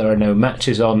 but while there are no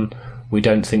matches on, we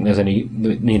don't think there's any,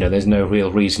 there's no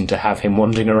real reason to have him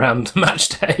wandering around match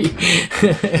day.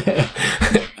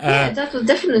 Yeah, that would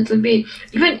definitely be.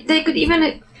 They could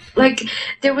even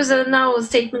there was now a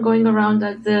statement going around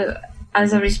that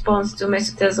as a response to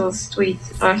Mesut Ozil's tweet,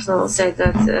 Arsenal said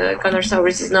that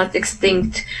Gunnar-Saurus is not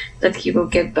extinct, that he will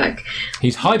get back.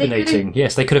 He's hibernating.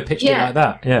 Yes, they could have pitched it like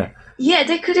that. Yeah. Yeah,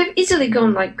 they could have easily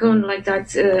gone like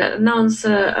that. Announce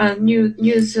a new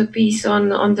news piece on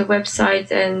the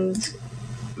website and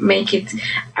make it.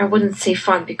 I wouldn't say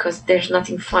fun, because there's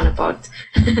nothing fun about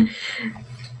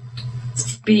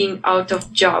being out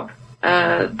of job.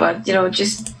 But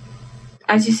just,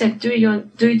 as you said, do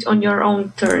it on your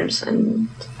own terms. And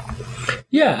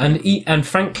and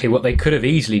frankly, what they could have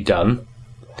easily done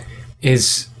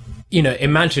is,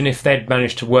 imagine if they'd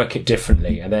managed to work it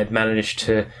differently, and they'd managed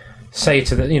to say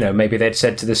to the, maybe they'd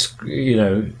said to this,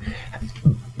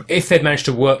 if they'd managed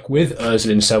to work with Ozil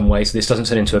in some way, so this doesn't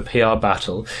turn into a PR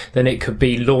battle, then it could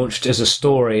be launched as a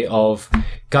story of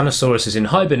Gunnar-Saurus is in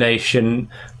hibernation,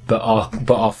 but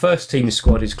our first team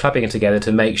squad is clubbing it together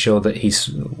to make sure that he's,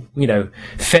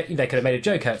 fed, they could have made a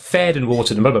joke out, fed and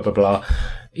watered and blah, blah, blah, blah.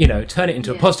 Turn it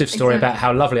into a positive story about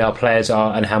how lovely our players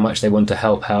are and how much they want to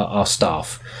help out our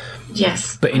staff.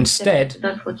 Yes. But instead,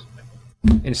 that would...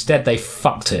 Instead, they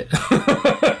fucked it.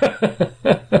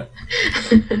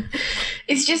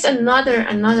 It's just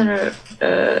another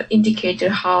indicator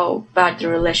how bad the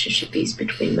relationship is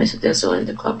between Mesut Ozil and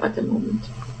the club at the moment.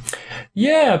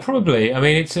 Yeah, probably. I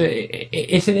mean, it's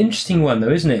an interesting one, though,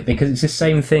 isn't it? Because it's the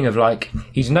same thing of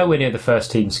he's nowhere near the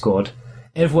first team squad.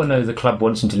 Everyone knows the club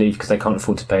wants him to leave because they can't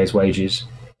afford to pay his wages.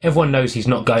 Everyone knows he's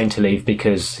not going to leave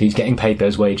because he's getting paid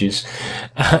those wages.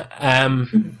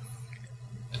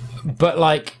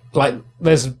 But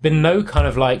there's been no kind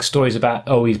of stories about,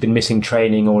 he's been missing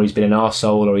training, or he's been an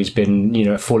arsehole, or he's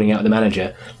been, falling out with the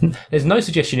manager. There's no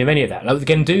suggestion of any of that. With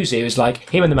Guendouzi, it was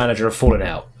him and the manager have fallen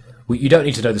out. You don't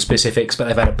need to know the specifics, but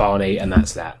they've had a Barney, and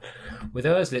that's that. With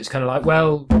Ozil, it's kind of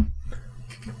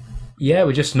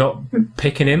we're just not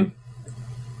picking him,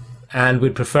 and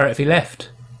we'd prefer it if he left.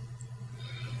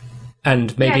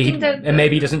 And maybe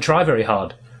maybe he doesn't try very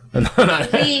hard.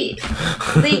 Lee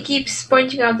keeps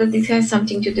pointing out that it has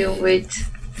something to do with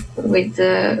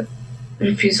the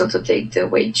refusal to take the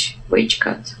wage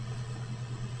cut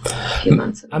a few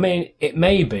months ago. I mean, it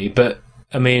may be, but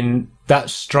I mean, that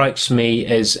strikes me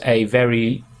as a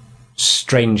very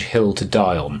strange hill to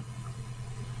die on.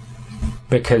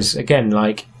 Because again,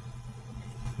 the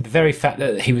very fact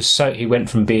that he went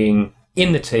from being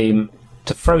in the team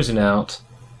to frozen out,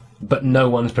 but no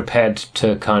one's prepared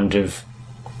to kind of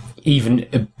even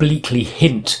obliquely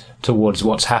hint towards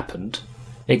what's happened,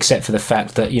 except for the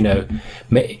fact that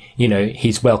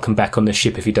he's welcome back on the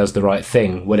ship if he does the right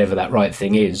thing, whatever that right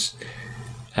thing is.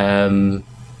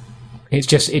 It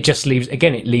just leaves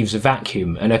a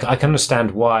vacuum, and I can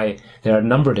understand why there are a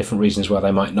number of different reasons why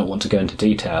they might not want to go into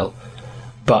detail,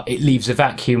 but it leaves a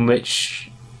vacuum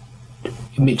which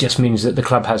it just means that the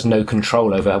club has no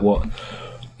control over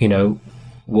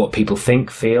what people think,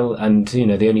 feel, and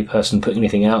the only person putting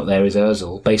anything out there is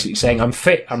Ozil, basically saying, I'm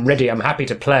fit, I'm ready, I'm happy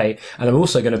to play, and I'm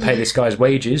also going to pay this guy's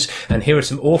wages, and here are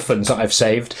some orphans that I've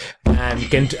saved,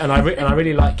 and I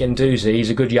really like Guendouzi, he's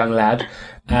a good young lad,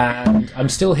 and I'm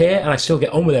still here, and I still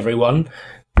get on with everyone.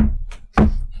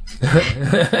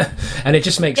 And it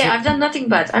just makes I've done nothing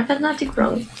bad, I've done nothing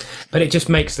wrong, but it just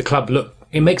makes the club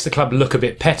look a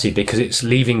bit petty, because it's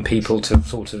leaving people to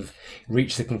sort of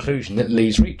reach the conclusion that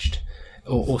Lee's reached.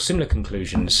 Or similar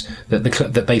conclusions that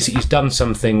that basically he's done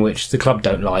something which the club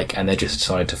don't like, and they just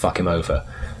decided to fuck him over.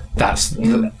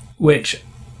 Which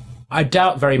I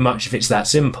doubt very much if it's that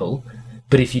simple.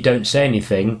 But if you don't say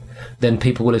anything, then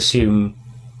people will assume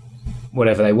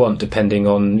whatever they want, depending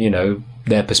on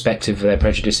their perspective, their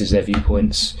prejudices, their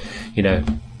viewpoints,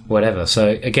 whatever.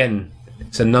 So again,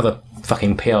 it's another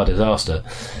fucking PR disaster.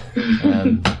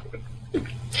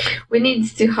 We need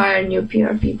to hire new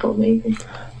PR people, maybe.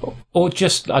 Or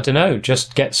just, I don't know,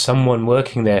 just get someone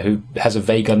working there who has a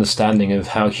vague understanding of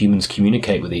how humans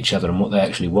communicate with each other and what they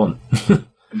actually want.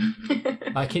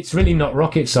 It's really not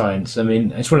rocket science. I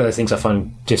mean, it's one of those things I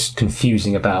find just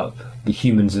confusing about the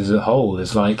humans as a whole.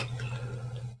 Is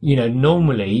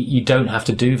normally you don't have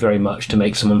to do very much to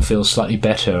make someone feel slightly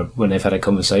better when they've had a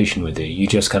conversation with you. You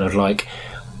just kind of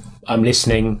I'm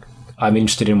listening, I'm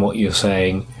interested in what you're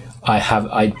saying,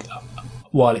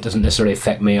 while it doesn't necessarily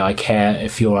affect me, I care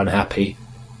if you're unhappy.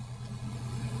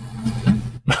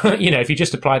 if you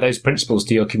just apply those principles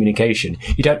to your communication,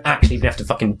 you don't actually even have to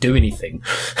fucking do anything.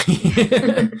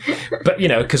 But,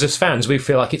 because as fans, we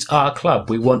feel like it's our club.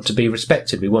 We want to be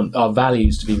respected. We want our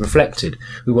values to be reflected.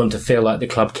 We want to feel like the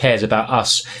club cares about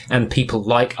us and people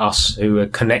like us who are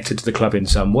connected to the club in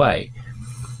some way.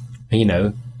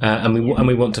 And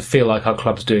we want to feel like our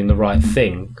club's doing the right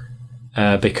thing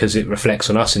because it reflects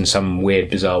on us in some weird,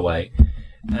 bizarre way.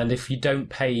 And if you don't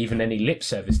pay even any lip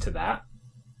service to that,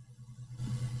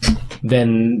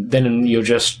 then you're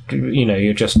just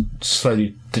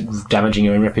slowly damaging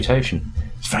your own reputation.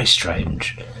 It's very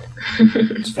strange.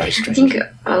 It's very strange. I think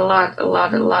a lot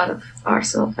of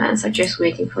Arsenal fans are just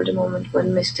waiting for the moment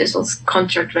when Mesut Özil's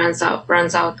contract runs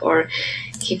out, or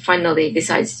he finally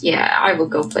decides, I will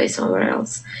go play somewhere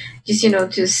else. Just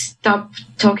to stop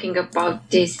talking about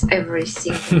this every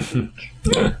single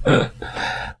week.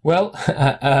 Well,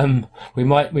 we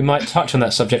might touch on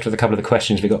that subject with a couple of the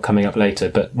questions we got coming up later,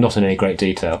 but not in any great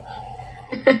detail.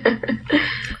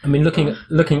 I mean, looking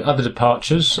at other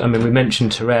departures. I mean, we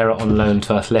mentioned Torreira on loan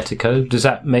to Atletico. Does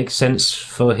that make sense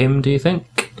for him? Do you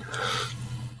think?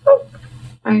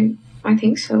 I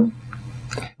think so.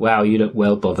 Wow, you look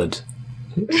well bothered.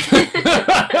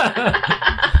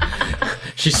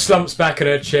 She slumps back in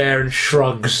her chair and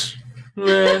shrugs.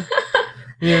 Yeah.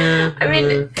 I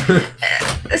mean,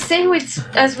 same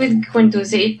as with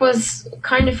Guendouzi. It was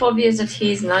kind of obvious that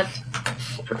he's not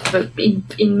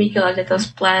in Mikel Arteta's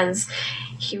plans.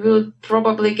 He will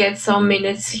probably get some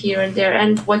minutes here and there.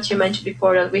 And what you mentioned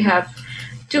before, that we have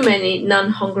too many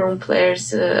non-homegrown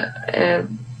players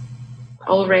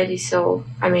already. So,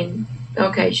 I mean,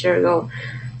 okay, sure, go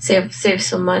save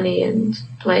some money and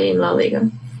play in La Liga.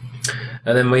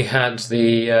 And then we had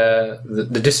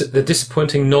the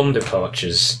disappointing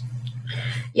non-departures.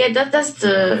 Yeah, that's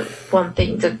the one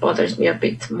thing that bothers me a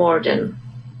bit more than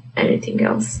anything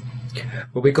else.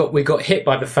 Well, we got hit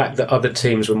by the fact that other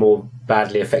teams were more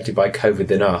badly affected by COVID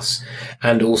than us,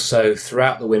 and also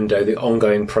throughout the window, the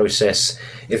ongoing process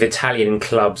of Italian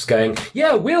clubs going,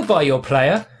 we'll buy your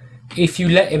player if you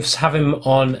let us have him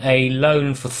on a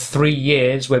loan for 3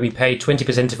 years where we pay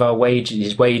 20% of our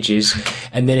wages,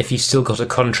 and then if he's still got a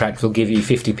contract, we'll give you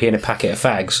 50p and a packet of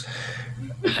fags.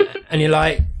 And you're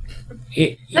like...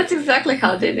 That's exactly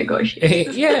how they negotiate.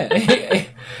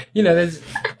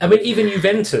 Even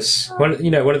Juventus, one of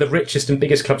the richest and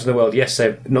biggest clubs in the world. Yes,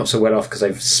 they're not so well off because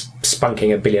they've spunking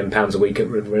 £1 billion a week at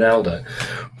Ronaldo,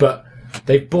 but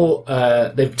they've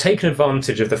taken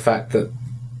advantage of the fact that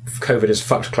COVID has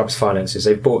fucked clubs' finances.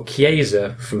 They've bought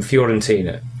Chiesa from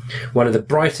Fiorentina, one of the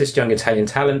brightest young Italian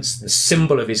talents, the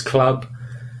symbol of his club,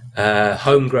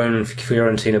 homegrown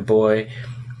Fiorentina boy.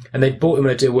 And they bought him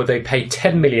on a deal where they pay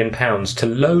 £10 million to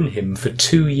loan him for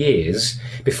 2 years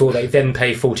before they then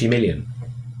pay $40 million.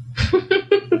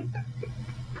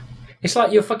 It's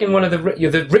like you're fucking you're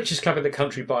the richest club in the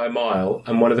country by a mile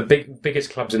and one of the biggest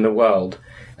clubs in the world,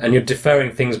 and you're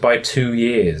deferring things by 2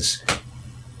 years.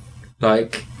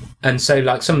 And so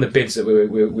some of the bids that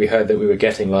we heard that we were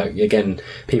getting, again,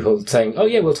 people saying, "Oh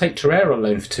yeah, we'll take Torreira on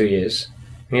loan for 2 years,"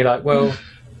 and you're like, well.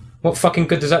 What fucking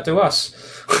good does that do us?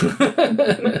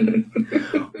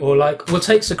 Or we'll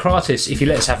take Socrates if you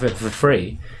let us have it for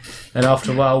free. And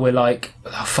after a while we're like,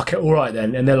 oh, fuck it, all right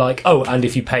then. And they're like, oh, and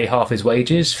if you pay half his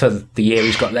wages for the year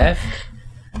he's got left?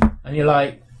 And you're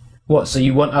like, what, so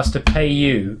you want us to pay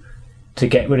you to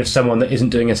get rid of someone that isn't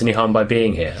doing us any harm by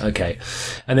being here? Okay.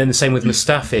 And then the same with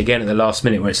Mustafi again at the last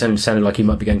minute, where it sounded like he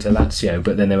might be going to Lazio,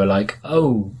 but then they were like,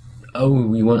 oh,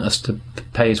 you want us to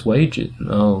pay his wages?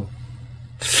 Oh.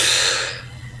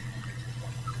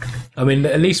 I mean,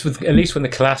 at least when the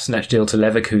Kolasinac deal to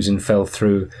Leverkusen fell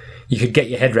through, you could get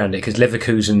your head around it, because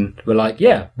Leverkusen were like,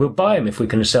 yeah, we'll buy him if we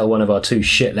can sell one of our 2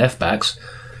 shit left backs.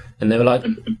 And they were like,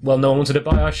 well, no one wanted to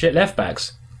buy our shit left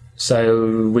backs,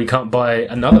 so we can't buy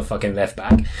another fucking left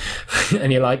back.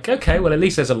 And you're like, okay, well, at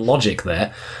least there's a logic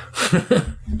there.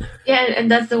 Yeah,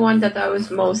 and that's the one that I was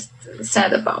most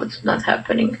sad about not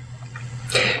happening.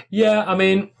 Yeah, I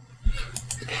mean,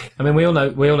 we all know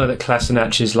that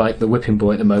Kolasinac is like the whipping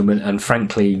boy at the moment, and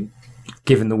frankly,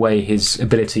 given the way his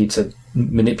ability to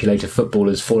manipulate a football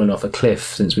has fallen off a cliff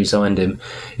since we signed him,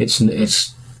 it's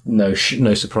no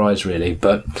surprise really.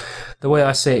 But the way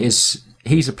I see it is,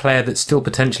 he's a player that still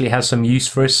potentially has some use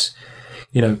for us.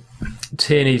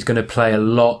 Tierney's going to play a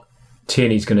lot.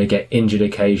 Tierney's going to get injured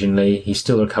occasionally. He's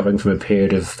still recovering from a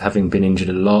period of having been injured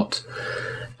a lot.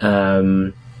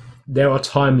 There are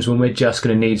times when we're just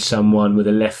going to need someone with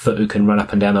a left foot who can run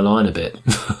up and down the line a bit.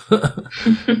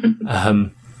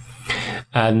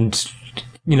 And,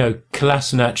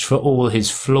 Kolasinac, for all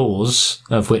his flaws,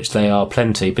 of which they are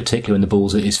plenty, particularly when the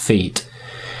ball's at his feet,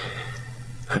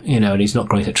 and he's not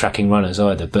great at tracking runners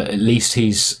either. But at least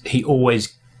he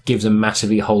always gives a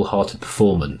massively wholehearted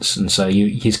performance, and so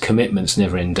his commitment's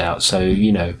never in doubt. So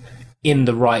in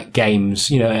the right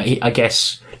games, I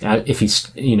guess if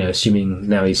he's assuming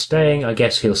now he's staying, I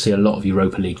guess he'll see a lot of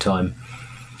Europa League time.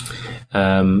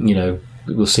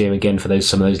 We'll see him again for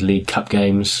some of those League Cup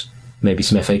games, maybe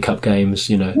some FA Cup games.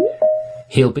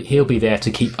 He'll be there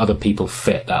to keep other people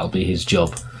fit. That'll be his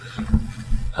job.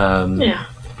 Yeah,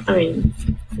 I mean,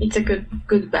 it's a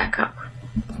good backup.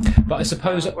 But I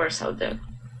suppose worse out there.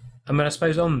 I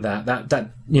suppose on that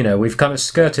we've kind of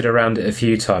skirted around it a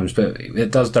few times, but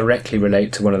it does directly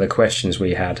relate to one of the questions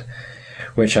we had,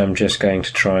 which I'm just going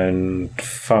to try and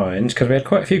find, because we had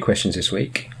quite a few questions this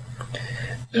week.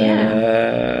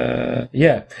 Yeah.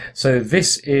 So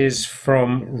this is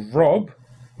from Rob,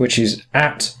 which is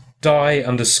at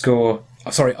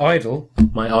idle.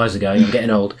 My eyes are going, I'm getting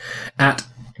old. At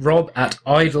Rob at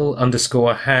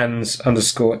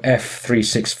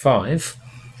idle_hands_F365,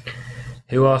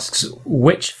 who asks,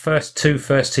 which two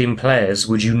first team players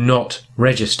would you not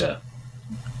register?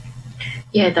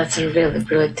 Yeah, that's a really,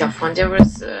 really tough one. There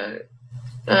was the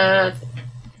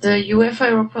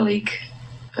UEFA Europa League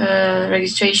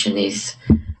registration is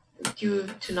due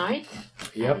tonight.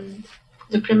 Yep.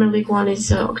 The Premier League one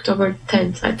is October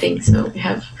 10th, I think, so we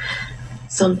have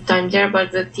some time there,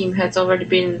 but the team has already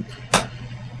been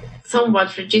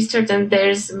somewhat registered, and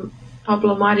there's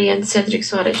Pablo Mari and Cedric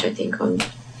Soares, I think, on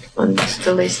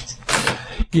the list.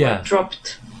 Yeah.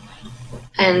 Dropped.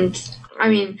 And,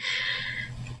 I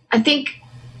think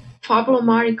Pablo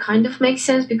Mari kind of makes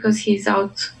sense because he's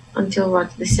out until,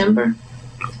 December?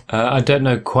 I don't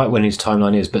know quite when his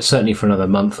timeline is, but certainly for another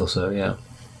month or so, yeah.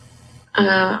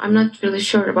 I'm not really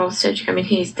sure about Cedric.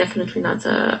 He's definitely not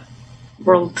a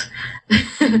world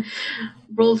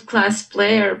class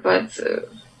player, but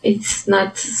it's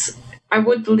not. I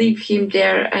would leave him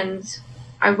there, and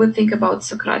I would think about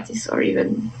Socrates or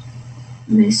even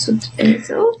Mesut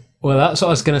Özil. Well, that's what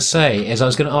I was going to say. I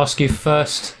was going to ask you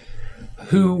first,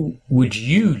 who would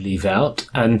you leave out,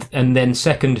 and then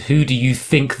second, who do you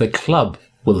think the club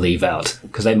will leave out?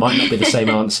 Because they might not be the same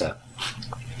answer.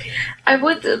 I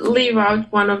would leave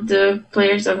out one of the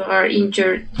players that are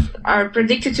injured, are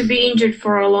predicted to be injured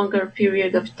for a longer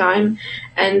period of time,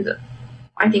 and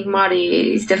I think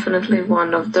Mari is definitely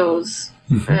one of those.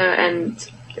 And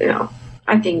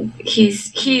I think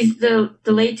he's the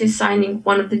latest signing,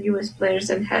 one of the newest players,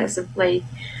 and hasn't played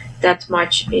that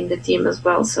much in the team as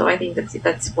well. So I think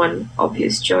that's one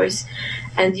obvious choice,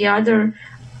 and the other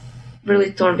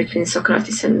really torn between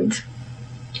Socrates and.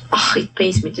 It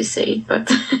pains me to say it,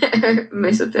 but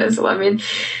Mesut Özil.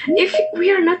 If we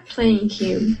are not playing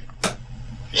him,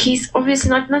 he's obviously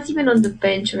not even on the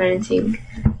bench or anything.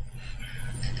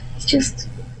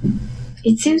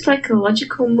 It seems like a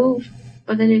logical move,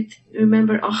 but then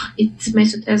remember, it's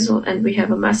Mesut Özil, and we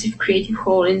have a massive creative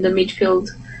hole in the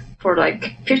midfield for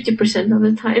 50% of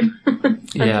the time,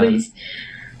 at least.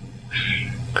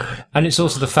 And it's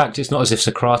also the fact it's not as if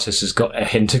Socrates has got a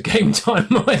hint of game time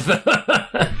either.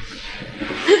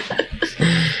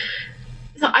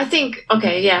 So I think,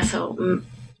 so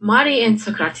Mari and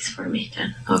Socrates for me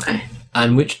then. Okay.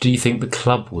 And which do you think the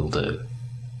club will do?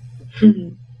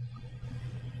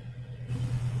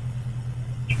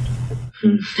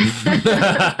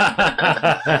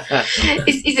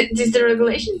 Is the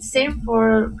regulation the same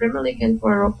for Premier League and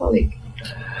for Europa League?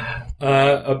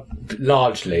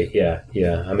 Largely, yeah.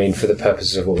 For the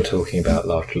purposes of what we're talking about,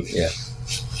 largely, yeah.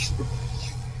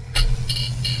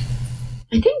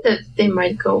 I think that they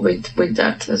might go with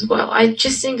that as well. I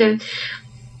just think that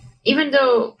even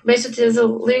though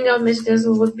leaving out Mesut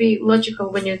Özil would be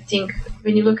logical when you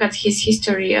look at his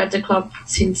history at the club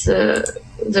since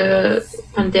the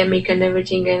pandemic and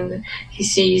everything, and he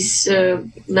sees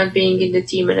not being in the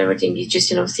team and everything, it just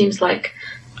seems like,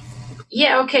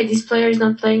 this player is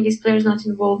not playing, this player is not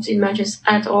involved in matches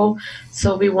at all,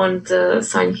 so we won't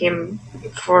sign him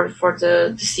for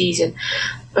the season.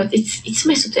 But it's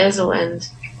Mesut Özil, and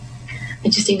I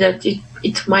just think that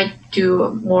it might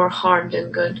do more harm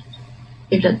than good,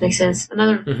 if that makes sense.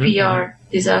 Another PR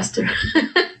disaster.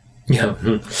 Yeah.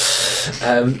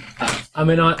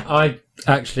 I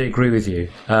actually agree with you.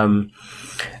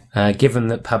 Given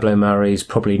that Pablo Mari is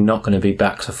probably not going to be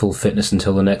back to full fitness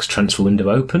until the next transfer window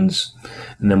opens,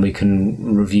 and then we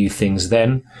can review things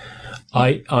then,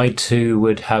 I too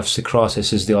would have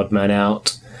Socrates as the odd man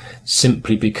out,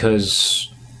 simply because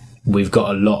we've got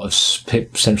a lot of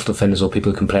central defenders or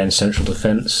people who can play in central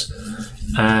defence,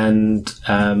 and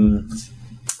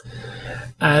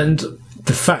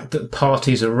the fact that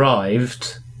Partey's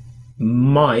arrived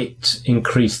might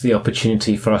increase the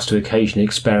opportunity for us to occasionally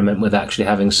experiment with actually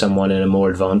having someone in a more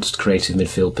advanced creative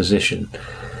midfield position.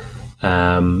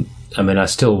 I mean, I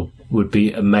still would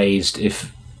be amazed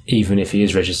even if he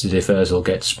is registered, if Ozil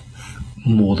gets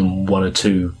more than 1 or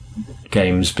 2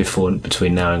 games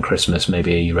between now and Christmas,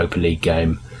 maybe a Europa League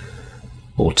game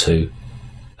or 2.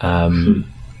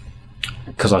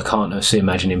 Because I can't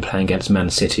imagine him playing against Man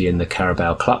City in the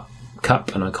Carabao Cup,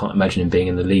 and I can't imagine him being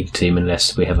in the league team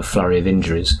unless we have a flurry of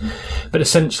injuries. But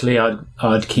essentially,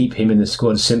 I'd keep him in the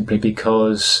squad simply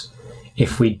because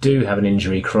if we do have an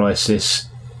injury crisis,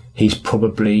 he's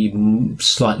probably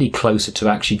slightly closer to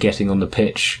actually getting on the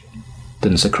pitch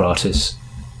than Socrates.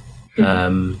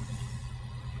 But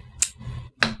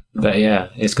yeah,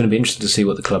 it's going to be interesting to see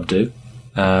what the club do.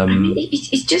 I mean,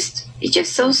 it's just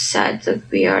so sad that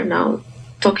we are now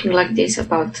talking like this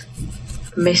about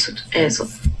Mesut Ozil.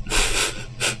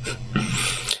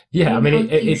 Yeah, I mean,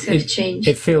 it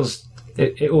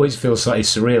always feels slightly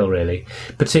surreal, really,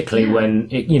 particularly when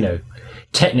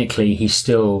technically he's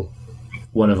still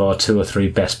one of our 2 or 3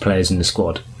 best players in the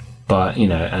squad, but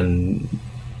and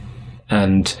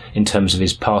in terms of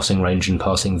his passing range and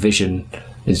passing vision,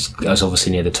 is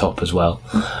obviously near the top as well,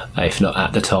 if not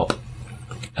at the top.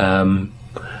 But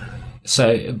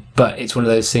it's one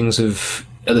of those things of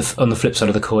on the flip side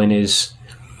of the coin is.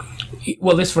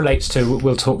 Well, this relates to.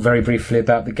 We'll talk very briefly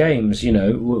about the games.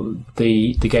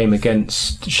 The game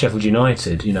against Sheffield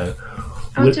United.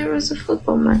 There was a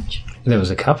football match. There was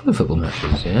a couple of football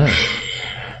matches, yeah.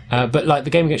 But like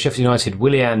the game against Sheffield United,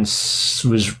 Willian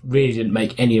really didn't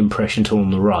make any impression at all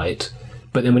on the right.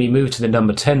 But then when he moved to the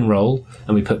number 10 role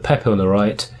and we put Pepe on the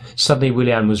right, suddenly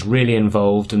Willian was really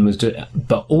involved and was doing.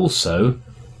 But also.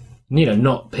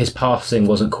 Not his passing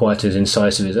wasn't quite as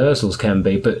incisive as Ozil's can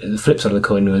be, but the flip side of the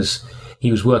coin was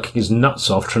he was working his nuts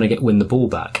off trying to win the ball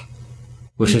back,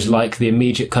 which is like the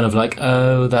immediate kind of like,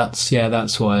 oh, that's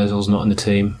why Ozil's not in the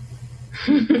team,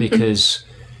 because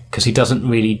he doesn't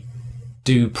really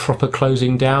do proper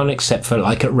closing down except for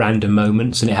like at random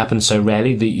moments, and it happens so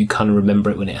rarely that you kind of remember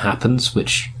it when it happens,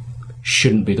 which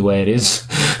shouldn't be the way it is.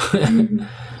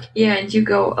 Yeah, and you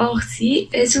go, oh, see,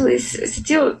 Ozil is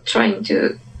still trying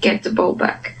to get the ball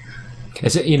back.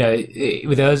 With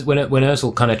Ozil, when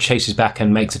Ozil kind of chases back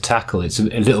and makes a tackle, it's a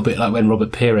little bit like when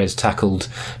Robert Pires tackled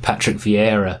Patrick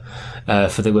Vieira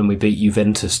when we beat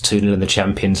Juventus 2-0 in the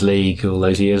Champions League all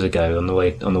those years ago on the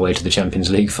way to the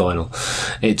Champions League final.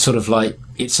 It's sort of like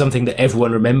it's something that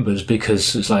everyone remembers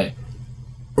because it's like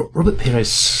Robert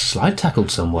Pires slide tackled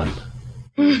someone,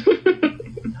 and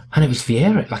it was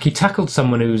Vieira. Like he tackled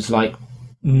someone who's like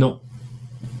not.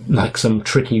 Like some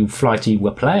tricky, flighty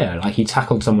player. Like he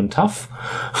tackled someone tough.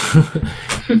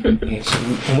 It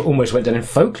almost went down in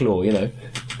folklore,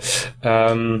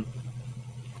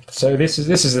 So this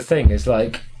is the thing. It's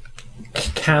like,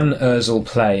 can Ozil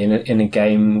play in a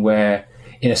game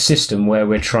in a system where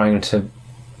we're trying to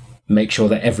make sure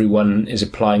that everyone is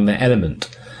applying their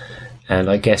element? And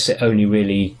I guess you can only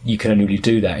really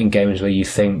do that in games where you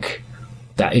think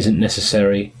that isn't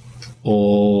necessary.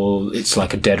 Or it's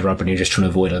like a dead rubber and you're just trying to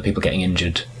avoid other people getting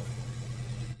injured.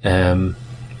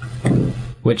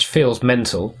 Which feels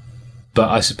mental, but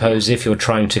I suppose if you're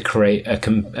trying to create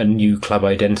a new club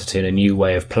identity and a new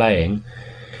way of playing,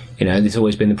 there's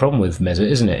always been the problem with Mesut,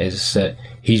 isn't it? Is that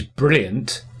he's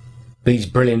brilliant, but he's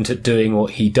brilliant at doing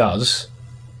what he does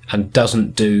and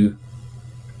doesn't do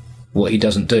what he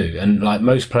doesn't do. And like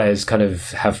most players kind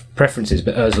of have preferences,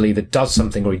 but Ozil either does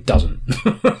something or he doesn't.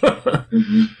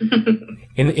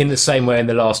 in the same way in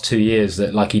the last 2 years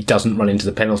that like he doesn't run into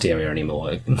the penalty area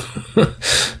anymore.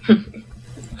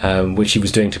 Which he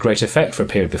was doing to great effect for a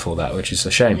period before that, which is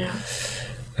a shame. Yeah.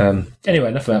 Anyway,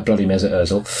 enough about bloody Mesut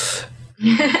Ozil.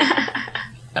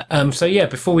 So yeah,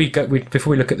 before we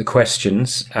look at the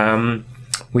questions, the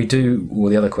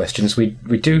other questions,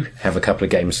 we do have a couple of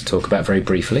games to talk about very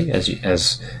briefly, as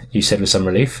you said with some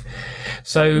relief.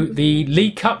 So the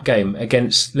League Cup game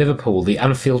against Liverpool, the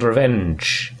Anfield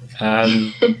Revenge,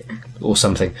 or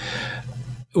something.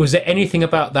 Was there anything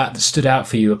about that stood out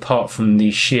for you apart from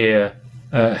the sheer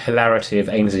hilarity of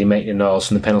Ainsley Maitland-Niles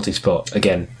from the penalty spot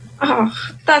again? Oh,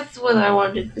 that's what I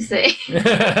wanted to say.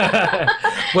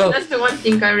 Well, that's the one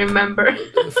thing I remember.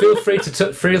 feel free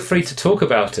to talk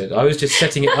about it. I was just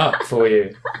setting it up for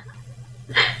you.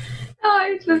 Oh,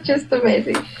 it was just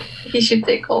amazing. He should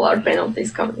take all our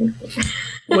penalties coming.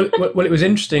 Well, it was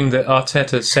interesting that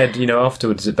Arteta said,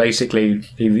 afterwards that basically,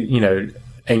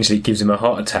 Ainsley gives him a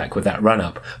heart attack with that run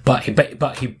up, but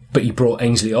he brought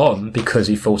Ainsley on because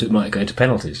he thought it might go to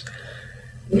penalties.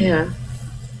 Yeah.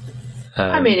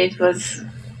 I mean, it was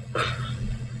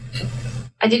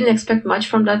I didn't expect much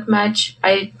from that match.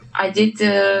 I did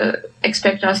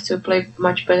expect us to play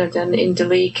much better than in the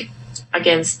league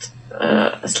against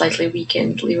a slightly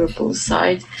weakened Liverpool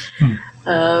side.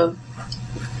 The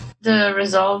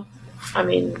result,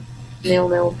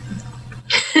 0-0.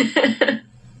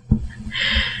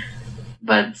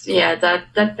 But yeah,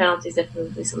 that penalty is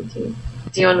definitely something.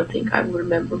 The only thing I will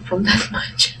remember from that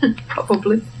match,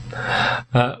 probably.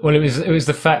 Well, it was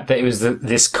the fact that it was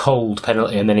this cold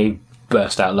penalty, and then he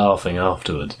burst out laughing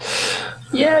afterwards.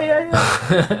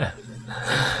 Yeah.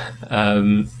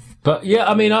 But yeah,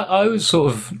 I was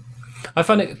sort of, I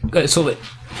found it sort of,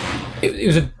 it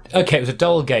was a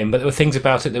dull game, but there were things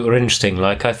about it that were interesting.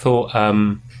 Like I thought,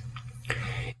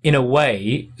 in a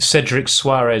way, Cedric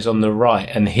Suarez on the right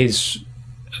and his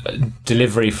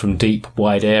delivery from deep,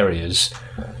 wide areas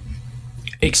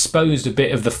exposed a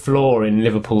bit of the flaw in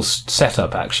Liverpool's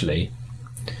setup, actually,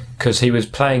 because he was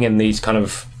playing in these kind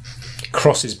of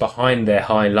crosses behind their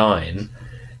high line,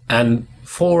 and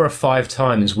 4 or 5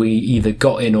 times we either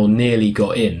got in or nearly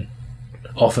got in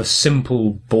off a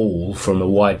simple ball from a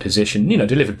wide position,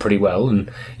 delivered pretty well.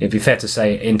 And it'd be fair to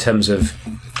say, in terms of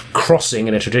crossing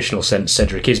in a traditional sense,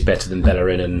 Cedric is better than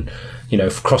Bellerin, and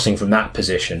crossing from that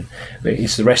position.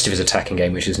 It's the rest of his attacking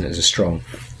game which isn't as strong.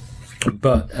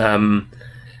 But and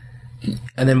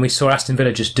then we saw Aston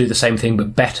Villa just do the same thing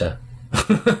but better.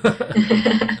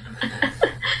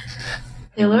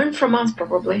 They learned from us,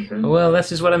 probably. Well,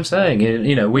 this is what I'm saying.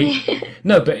 We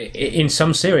no, but in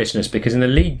some seriousness, because in the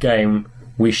league game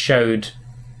we showed,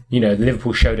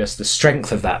 Liverpool showed us the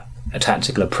strength of that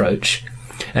tactical approach,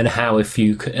 and how if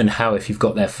you've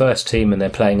got their first team and they're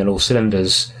playing on all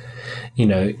cylinders,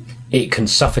 it can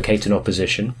suffocate an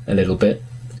opposition a little bit.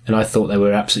 And I thought they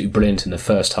were absolutely brilliant in the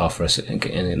first half for us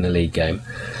in the league game.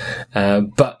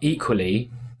 But equally,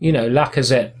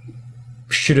 Lacazette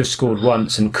should have scored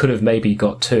once and could have maybe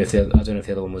got 2 I don't know if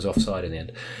the other one was offside in the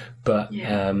end. But,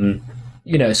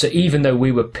 so even though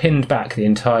we were pinned back the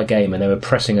entire game and they were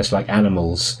pressing us like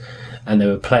animals and they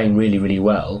were playing really, really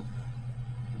well,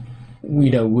 we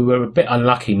were a bit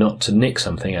unlucky not to nick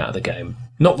something out of the game.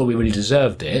 Not that we really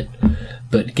deserved it,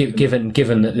 but given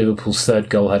that Liverpool's third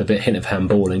goal had a bit hint of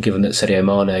handball, and given that Sadio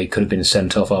Mane could have been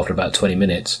sent off after about 20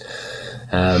 minutes,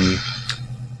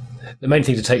 the main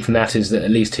thing to take from that is that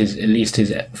at least his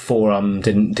forearm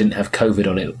didn't have COVID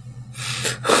on it.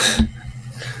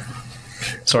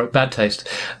 Sorry, bad taste.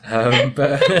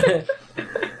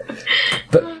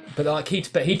 But he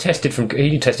tested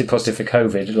positive for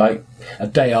COVID like a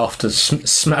day after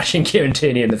smashing Kieran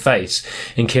Tierney in the face,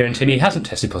 and Kieran Tierney hasn't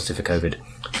tested positive for COVID,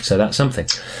 so that's something.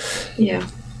 Yeah.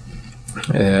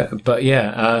 But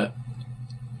yeah,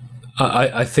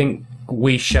 I think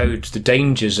we showed the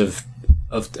dangers of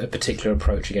a particular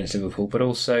approach against Liverpool, but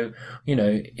also,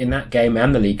 in that game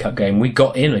and the League Cup game, we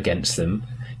got in against them.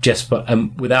 Despite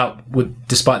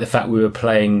the fact we were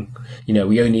playing,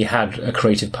 we only had a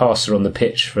creative passer on the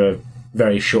pitch for a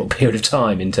very short period of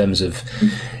time in terms of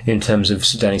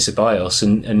Dani Ceballos,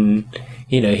 and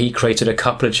he created a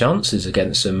couple of chances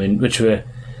against them, which were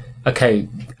okay.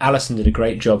 Alisson did a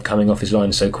great job coming off his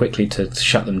line so quickly to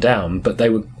shut them down, but they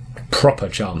were proper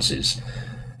chances.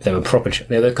 They were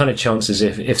the kind of chances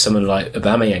if someone like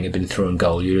Aubameyang had been through on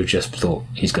goal, you'd have just thought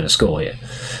he's going to score here.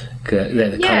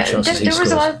 There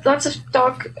was lots of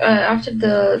talk after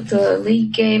the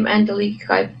league game and the League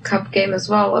Cup game as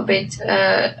well, a bit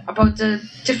about the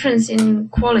difference in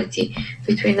quality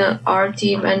between our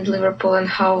team and Liverpool, and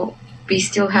how we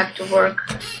still have to work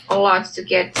a lot to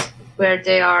get where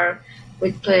they are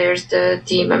with players. The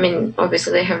team,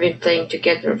 obviously they have been playing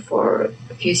together for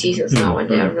a few seasons now, and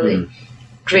they are really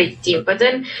great team. But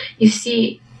then you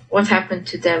see what happened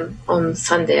to them on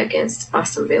Sunday against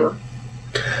Aston Villa.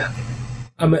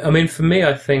 For me,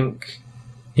 I think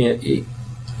Sadio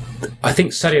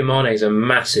Mane is a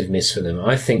massive miss for them.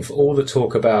 I think for all the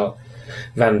talk about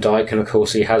Van Dijk, and of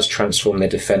course he has transformed their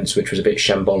defence, which was a bit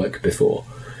shambolic before,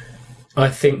 I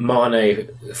think Mane,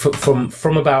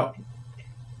 from about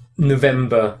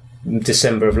November,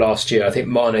 December of last year, I think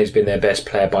Mane's been their best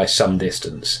player by some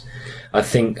distance. I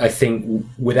think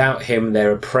without him,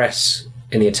 their press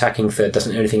in the attacking third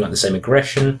doesn't have anything like the same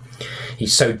aggression.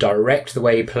 He's so direct the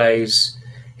way he plays.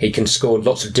 He can score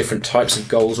lots of different types of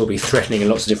goals or be threatening in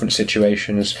lots of different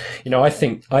situations. I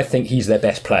think he's their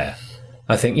best player.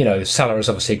 I think, Salah is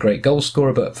obviously a great goal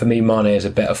scorer, but for me, Mane is a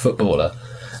better footballer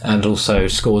and also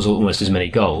scores almost as many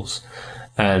goals.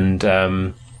 And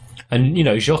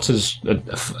Jota's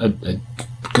a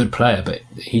good player, but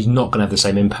he's not going to have the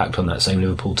same impact on that same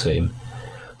Liverpool team.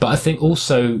 But I think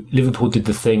also Liverpool did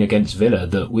the thing against Villa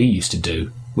that we used to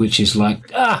do, which is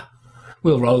like,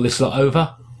 we'll roll this lot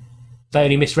over. They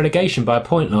only missed relegation by a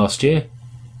point last year.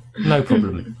 No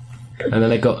problem. And then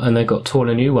they got torn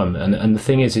a new one. And the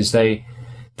thing is they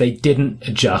didn't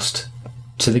adjust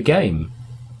to the game.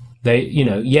 They,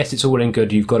 yes, it's all in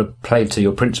good. You've got to play to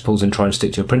your principles and try and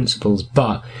stick to your principles.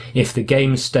 But if the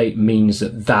game state means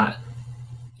that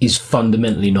is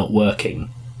fundamentally not working,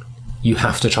 you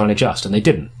have to try and adjust. And they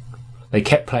didn't. They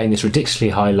kept playing this ridiculously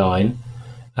high line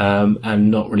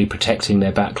and not really protecting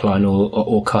their back line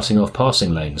or cutting off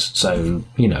passing lanes. So,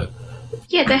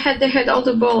 Yeah, they had all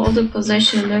the ball, all the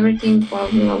possession and everything while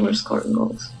Villa were scoring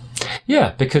goals.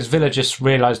 Yeah, because Villa just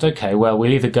realised, okay, well,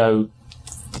 we'll either go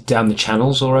down the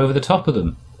channels or over the top of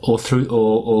them, or through,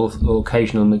 or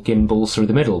occasional McGinn balls through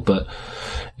the middle. But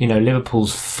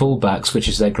Liverpool's fullbacks, which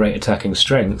is their great attacking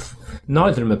strength,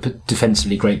 neither of them are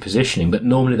defensively great positioning, but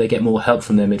normally they get more help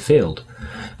from their midfield.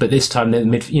 But this time,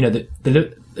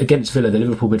 against Villa, the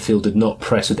Liverpool midfield did not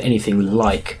press with anything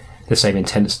like the same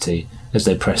intensity as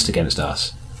they pressed against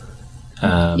us.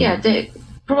 They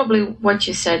probably what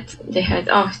you said. They had,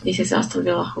 this is Aston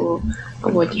Villa who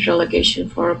avoided relegation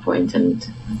for a point and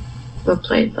will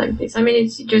play it like this. I mean,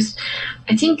 it's just,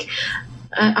 I think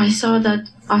I saw that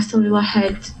Aston Villa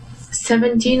had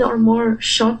 17 or more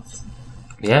shots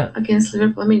against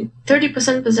Liverpool. I mean,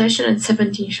 30% possession and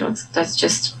 17 shots. That's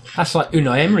like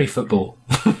Unai Emery football.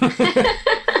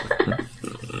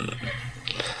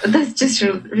 That's just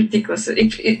ridiculous.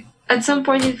 At some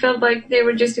point, it felt like they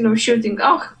were just, shooting.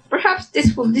 Perhaps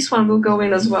this one will go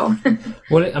in as well.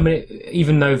 Well, I mean,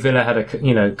 even though Villa had a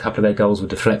couple of their goals were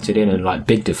deflected in and like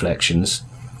big deflections,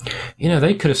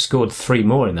 they could have scored 3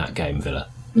 more in that game. Villa.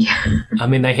 Yeah. I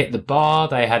mean, they hit the bar.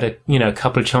 They had a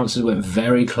couple of chances that went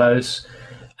very close,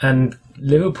 and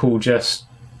Liverpool just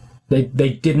they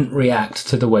didn't react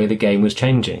to the way the game was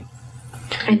changing.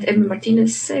 And Emi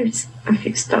Martinez saved a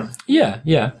few stuff. Yeah,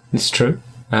 it's true.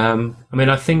 I mean,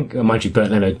 I think, mind you,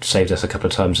 Bernd Leno saved us a couple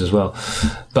of times as well.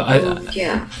 But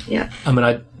yeah. I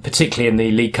mean, particularly in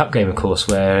the League Cup game, of course,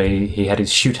 where he had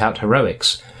his shootout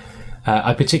heroics.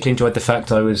 I particularly enjoyed the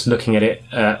fact I was looking at it.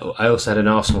 I also had an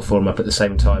Arsenal forum up at the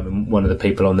same time, and one of the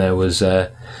people on there was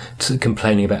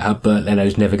complaining about how Bernd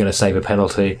Leno's never going to save a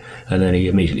penalty, and then he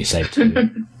immediately saved 2.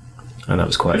 And that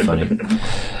was quite funny.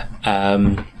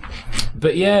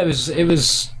 But yeah, it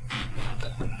was.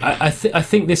 I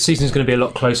think this season is going to be a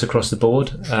lot closer across the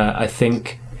board. I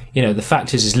think the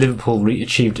fact is Liverpool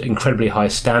achieved incredibly high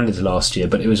standards last year,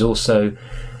 but it was also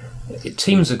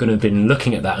teams are going to have been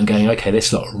looking at that and going, okay,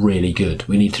 this lot are really good.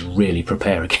 We need to really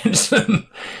prepare against them.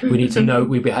 We need to know.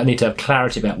 We need to have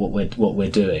clarity about what we're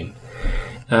doing,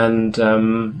 and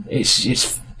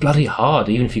it's bloody hard,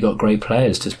 even if you've got great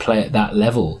players, to play at that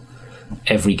level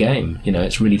every game.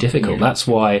 It's really difficult. Yeah. That's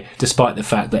why, despite the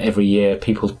fact that every year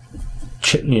people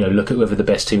look at whether the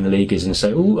best team in the league is and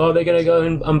say, are they going to go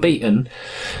unbeaten?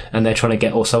 And they're trying to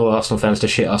get some Arsenal fans to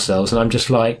shit ourselves. And I'm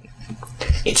just like,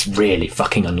 it's really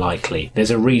fucking unlikely. There's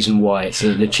a reason why it's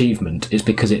an achievement, is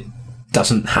because it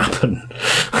doesn't happen.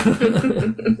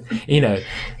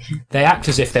 They act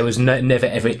as if there was never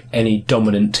ever any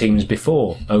dominant teams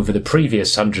before over the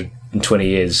previous 120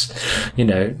 years,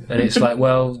 and it's like,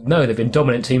 well, no, there've been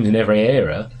dominant teams in every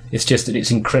era. It's just that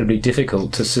it's incredibly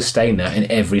difficult to sustain that in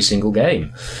every single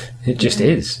game. It just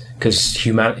is, because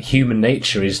human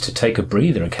nature is to take a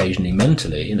breather occasionally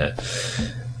mentally,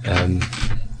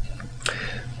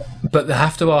 But I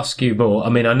have to ask you more. I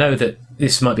mean, I know that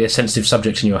this might be a sensitive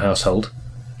subject in your household.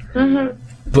 Mm-hmm.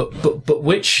 But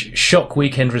which shock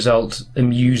weekend result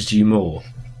amused you more?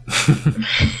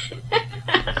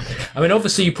 I mean,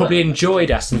 obviously you probably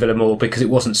enjoyed Aston Villa more because it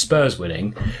wasn't Spurs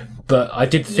winning, but I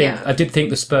did think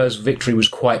the Spurs victory was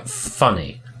quite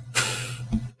funny.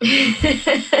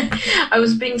 I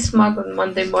was being smug on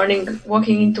Monday morning,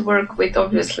 walking into work with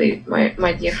obviously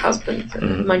my dear husband,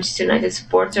 Manchester United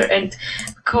supporter, and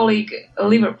colleague, a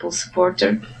Liverpool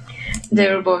supporter.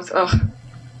 They were both,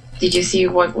 did you see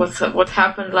what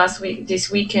happened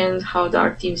this weekend, how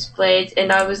our teams played?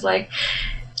 And I was like,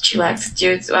 chillax,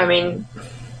 dude. I mean,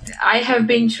 I have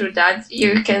been through that.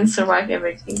 You can survive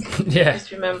everything. Yeah.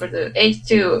 Just remember the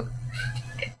 8-2.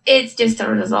 It's just a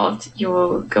result. You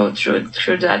will go through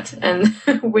that and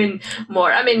win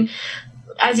more. I mean,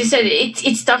 as you said,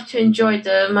 it's tough to enjoy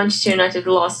the Manchester United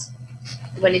loss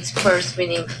when it's Spurs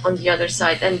winning on the other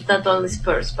side, and not only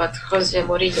Spurs, but Jose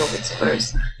Mourinho with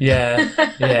Spurs. Yeah,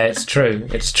 it's true.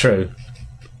 It's true.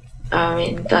 I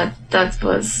mean, that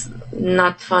was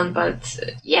not fun, but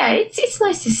yeah, it's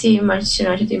nice to see Manchester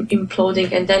United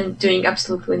imploding and then doing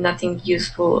absolutely nothing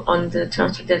useful on the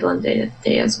transfer deadline day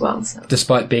as well. So.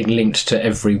 Despite being linked to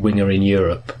every winger in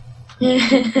Europe.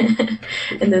 And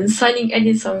then signing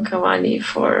Edinson Cavani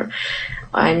for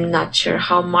I'm not sure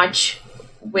how much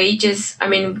wages. I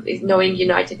mean, knowing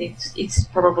United, it's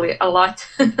probably a lot.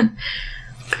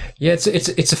 Yeah,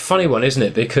 it's a funny one, isn't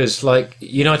it? Because like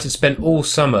United spent all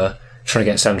summer trying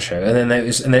to get Sancho, and then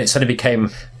it suddenly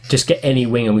became just get any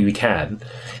winger we can.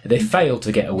 They failed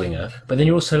to get a winger, but then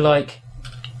you're also like,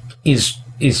 is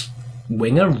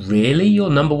winger really your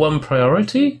number one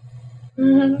priority?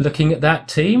 Mm-hmm. Looking at that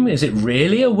team, is it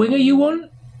really a winger you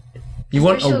want? You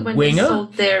Especially want a when winger? They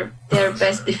sold their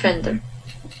best defender.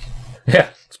 Yeah.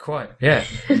 Quite, yeah.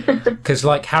 Because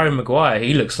like Harry Maguire,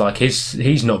 he looks like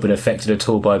he's not been affected at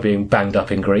all by being banged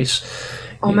up in Greece.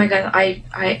 Oh my god,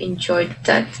 I enjoyed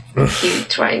that. He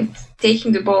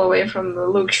taking the ball away from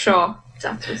Luke Shaw.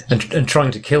 That was and trying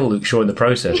to kill Luke Shaw in the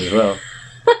process as well.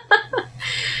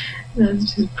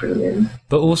 That's just brilliant.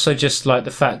 But also just like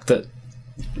the fact that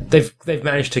they've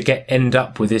managed to end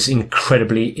up with this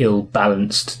incredibly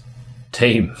ill-balanced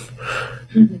team.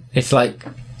 Mm-hmm. It's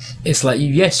like,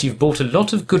 yes, you've bought a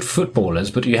lot of good footballers,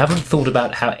 but you haven't thought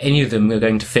about how any of them are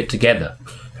going to fit together.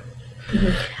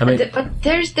 Mm-hmm. I mean, but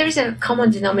there's a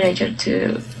common denominator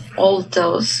to all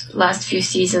those last few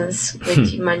seasons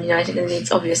with Man United, and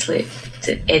it's obviously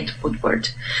Ed Woodward.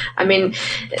 I mean,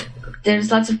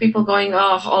 there's lots of people going,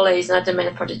 "Oh, Ole is not the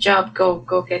man for the job. Go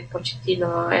get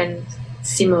Pochettino," and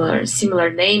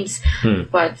similar names.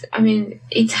 But I mean,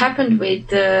 it happened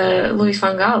with Louis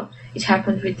van Gaal. It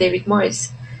happened with David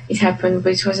Moyes. It happened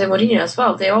with Jose Mourinho as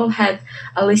well. They all had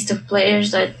a list of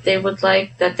players that they would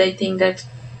like, that they think that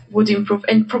would improve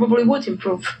and probably would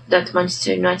improve that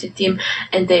Manchester United team,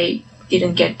 and they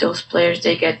didn't get those players.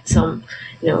 They get some,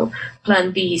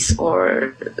 plan Bs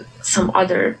or some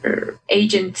other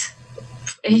agent.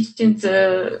 I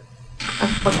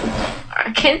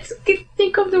can't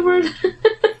think of the word.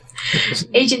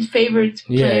 Agent favorite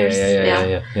players.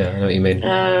 Yeah. I know what you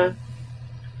mean.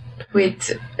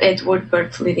 With Ed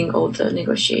Woodward leading all the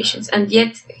negotiations, and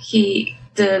yet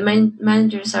the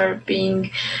managers are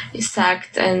being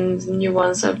sacked and new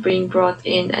ones are being brought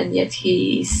in, and yet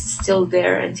he's still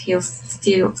there and he's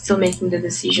still making the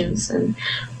decisions, and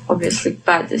obviously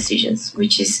bad decisions,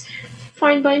 which is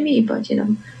fine by me, but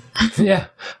Yeah,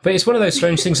 but it's one of those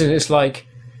strange things, and it's like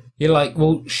you're like,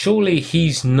 well, surely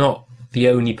he's not the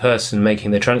only person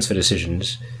making the transfer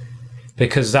decisions,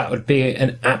 because that would be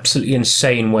an absolutely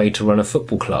insane way to run a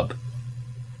football club.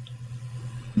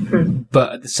 Mm-hmm.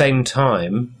 But at the same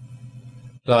time,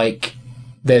 like,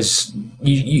 there's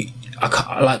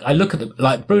I look at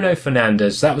like Bruno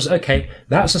Fernandes. That was okay.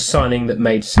 That's a signing that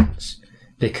made sense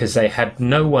because they had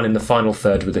no one in the final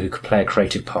third who could play a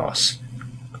creative pass.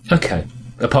 Okay,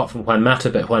 apart from Juan Mata,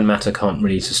 but Juan Mata can't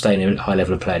really sustain a high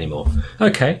level of play anymore.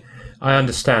 Okay, I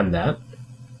understand that,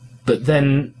 but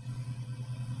then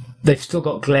they've still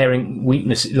got glaring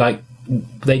weaknesses. Like,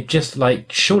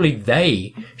 surely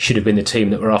they should have been the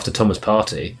team that were after Thomas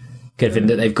Partey, given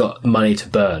that they've got money to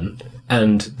burn,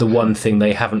 and the one thing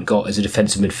they haven't got is a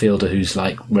defensive midfielder who's,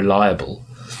 like, reliable,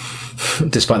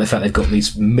 despite the fact they've got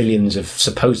these millions of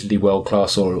supposedly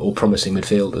world-class or promising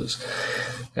midfielders.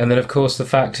 And then, of course, the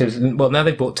fact is, well, now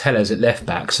they've bought Tellez at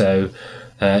left-back, so,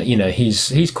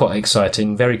 he's quite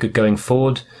exciting, very good going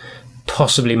forward.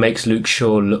 Possibly makes Luke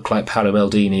Shaw look like Paolo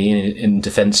Maldini in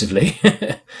defensively.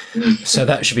 So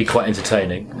that should be quite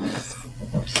entertaining.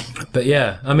 But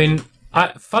yeah, I mean,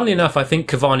 funnily enough, I think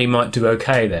Cavani might do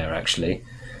okay there, actually.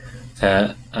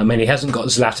 I mean, he hasn't got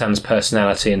Zlatan's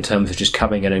personality in terms of just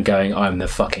coming in and going, I'm the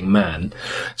fucking man.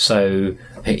 So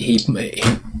he's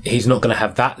not going to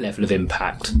have that level of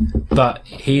impact. But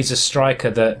he's a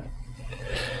striker that,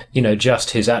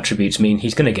 just his attributes mean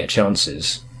he's going to get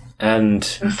chances. And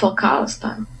Falcao's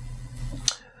time.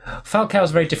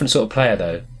 Falcao's a very different sort of player,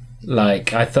 though.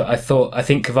 Like I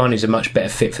think Cavani's a much better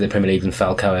fit for the Premier League than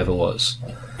Falcao ever was.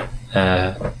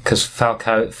 Because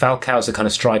Falcao's the kind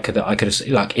of striker that I could have,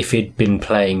 like, if he'd been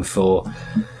playing for,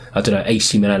 I don't know,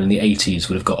 AC Milan in the 80s,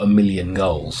 would have got 1 million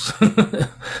goals.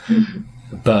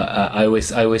 But I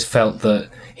always felt that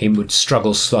he would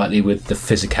struggle slightly with the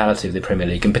physicality of the Premier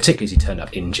League, and particularly as he turned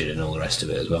up injured and all the rest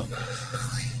of it as well.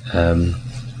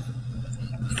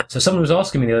 So someone was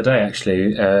asking me the other day,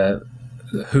 actually,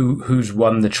 who's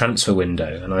won the transfer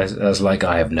window, and I was like,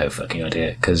 I have no fucking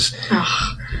idea, because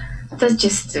that's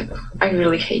just, I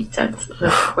really hate that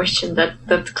question,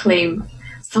 that claim.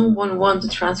 Someone won the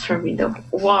transfer window.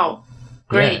 Wow,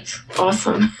 great, yeah.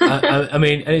 Awesome. I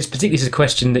mean, and it's particularly a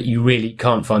question that you really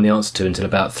can't find the answer to until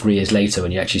about 3 years later,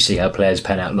 when you actually see how players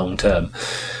pan out long term.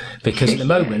 Because at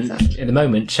the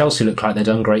moment, Chelsea look like they've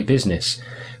done great business,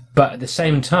 but at the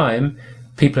same time,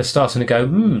 people are starting to go,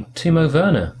 Timo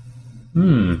Werner.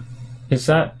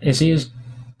 Is he as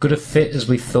good a fit as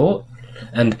we thought?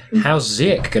 And how's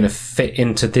Ziyech going to fit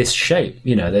into this shape?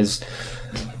 You know,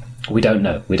 we don't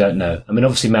know. I mean,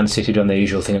 obviously Man City done their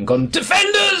usual thing and gone,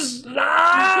 defenders!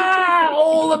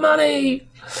 All the money!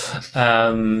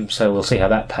 So we'll see how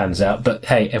that pans out. But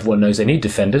hey, everyone knows they need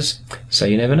defenders, so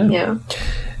you never know.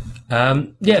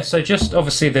 Yeah. So just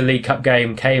obviously the League Cup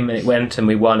game came and it went and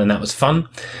we won and that was fun,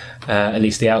 at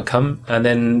least the outcome. And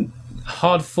then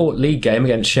hard-fought league game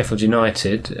against Sheffield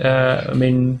United. I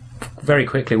mean, very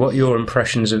quickly, what are your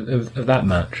impressions of that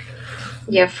match?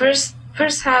 Yeah, first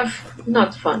half,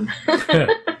 not fun.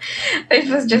 It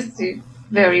was just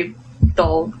very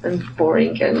dull and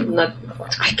boring, and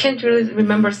I can't really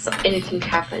remember anything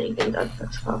happening in that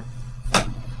half.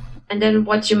 And then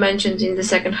what you mentioned in the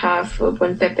second half,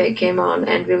 when Pepe came on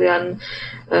and Willian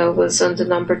was on the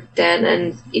number 10,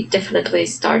 and it definitely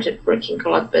started working a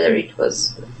lot better.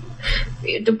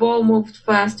 The ball moved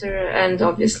faster, and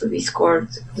obviously we scored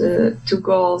the 2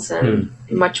 goals, and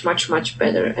much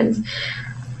better. And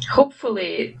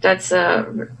hopefully that's a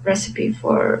recipe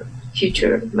for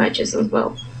future matches as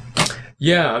well.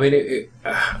 Yeah, I mean,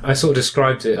 I sort of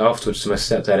described it afterwards to my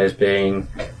stepdad as being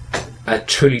a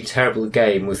truly terrible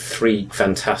game with 3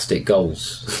 fantastic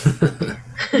goals.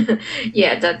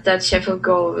 Yeah, that Sheffield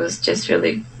goal was just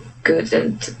really good,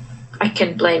 and I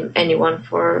can't blame anyone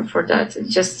for that. It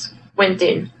just went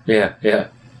in. Yeah.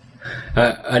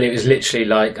 And it was literally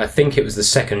like, I think it was the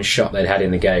second shot they'd had in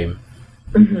the game.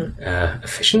 Mm-hmm.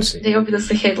 Efficiency. They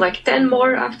obviously had like 10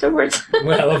 more afterwards.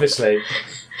 Well, obviously.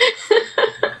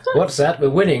 What's that? We're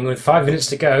winning with 5 minutes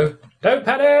to go. Don't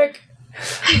panic!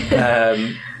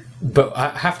 But I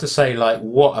have to say, like,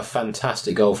 what a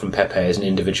fantastic goal from Pepe as an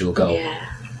individual goal.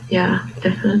 Yeah,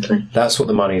 definitely. That's what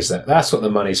the money's there. That's what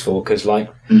the money's for, because,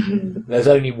 like, there's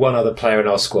only one other player in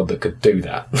our squad that could do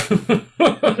that.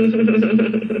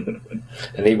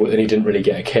 and he didn't really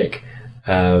get a kick.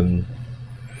 So,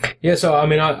 I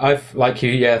mean, I've, like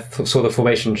you, saw the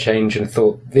formation change and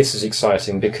thought, this is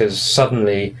exciting, because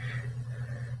suddenly,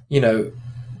 you know,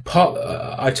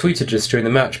 I tweeted just during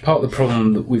the match, part of the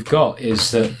problem that we've got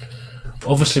is that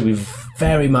obviously we've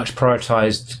very much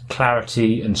prioritised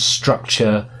clarity and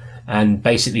structure and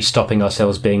basically stopping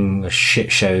ourselves being a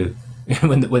shit show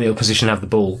when the opposition have the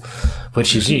ball,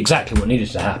 which is exactly what needed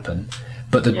to happen.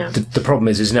 But the problem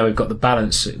is now we've got the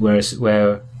balance where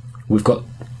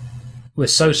we're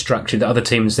so structured that other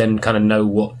teams then kind of know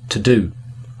what to do.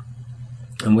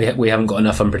 And we haven't got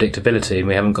enough unpredictability, and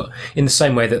we haven't got, in the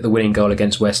same way that the winning goal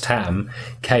against West Ham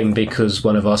came because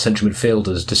one of our central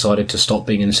midfielders decided to stop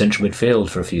being in central midfield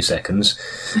for a few seconds,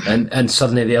 and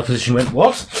suddenly the opposition went,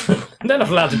 what? They're not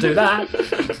allowed to do that.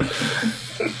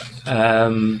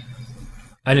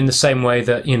 And in the same way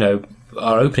that, you know,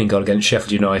 our opening goal against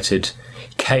Sheffield United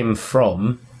came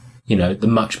from, you know, the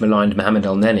much maligned Mohamed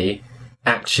El Neni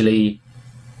actually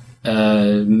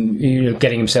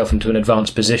getting himself into an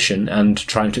advanced position and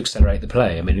trying to accelerate the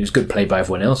play. I mean, it was good play by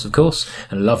everyone else, of course,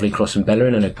 and a lovely cross from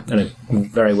Bellerin and a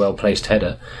very well placed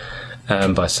header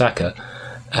by Saka.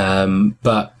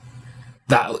 But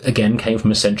that again came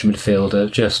from a central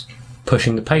midfielder just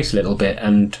pushing the pace a little bit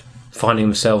and finding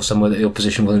himself somewhere that the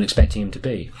opposition wasn't expecting him to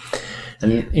be.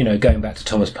 And, you know, going back to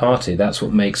Thomas Partey, that's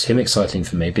what makes him exciting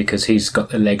for me, because he's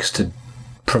got the legs to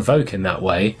provoke in that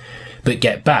way, but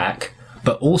get back,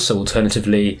 but also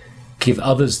alternatively give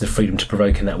others the freedom to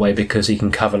provoke in that way, because he can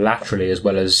cover laterally as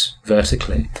well as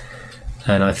vertically.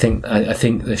 And I think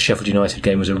the Sheffield United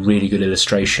game was a really good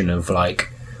illustration of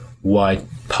like why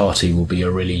Partey will be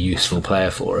a really useful player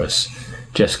for us,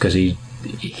 just because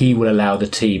he will allow the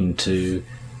team to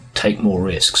take more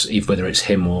risks, either whether it's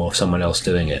him or someone else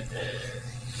doing it,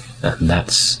 and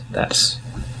that's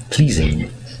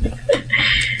pleasing.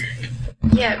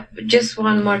 Yeah, just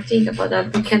one more thing about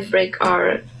that. We can't break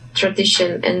our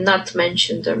tradition and not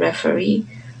mention the referee.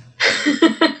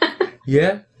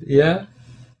 Yeah.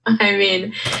 I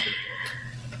mean,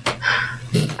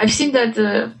 I've seen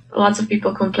that lots of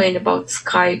people complain about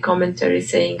Sky commentary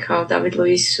saying how David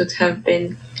Luiz should have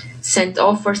been sent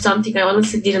off or something. I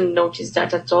honestly didn't notice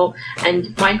that at all.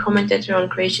 And my commentator on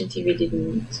Croatian TV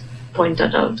didn't point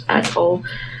that out at all.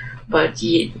 But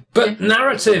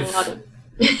narrative!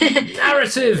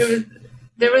 Narrative.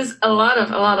 There was a lot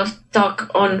of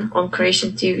talk on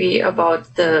Croatian TV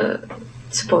about the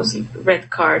supposed red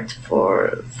card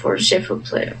for Sheffield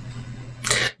player.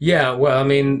 Yeah, well, I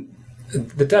mean,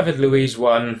 the David Luiz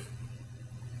one,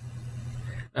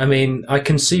 I mean, I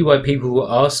can see why people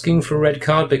were asking for a red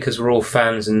card, because we're all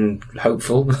fans and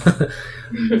hopeful.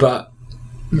 But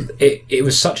it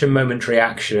was such a momentary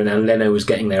action, and Leno was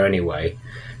getting there anyway.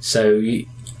 So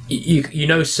you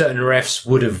know certain refs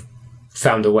would have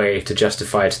found a way to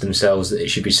justify to themselves that it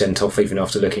should be sent off even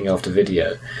after looking after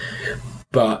video.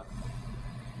 But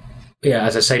yeah,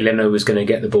 as I say, Leno was going to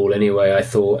get the ball anyway, I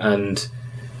thought, and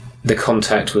the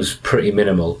contact was pretty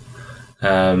minimal.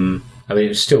 I mean, it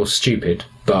was still stupid,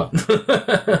 but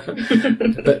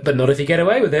but not if you get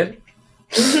away with it.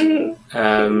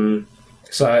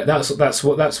 So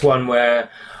that's one where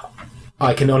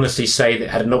I can honestly say that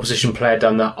had an opposition player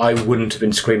done that, I wouldn't have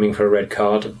been screaming for a red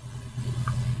card.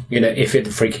 You know, if the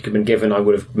free kick had been given, I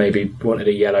would have maybe wanted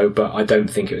a yellow, but I don't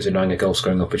think it was a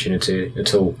goal-scoring opportunity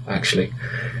at all, actually.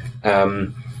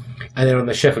 And then on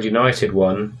the Sheffield United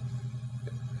one,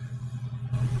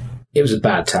 it was a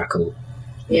bad tackle.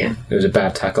 Yeah. It was a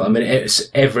bad tackle. I mean,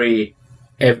 it's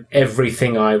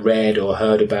everything I read or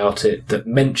heard about it that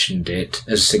mentioned it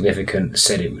as significant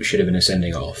said it should have been a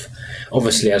sending off.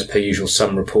 Obviously, as per usual,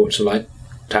 some reports are like,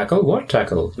 tackle? What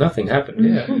tackle? Nothing happened.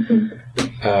 Yeah.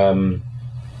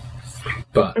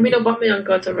 But I mean, Aubameyang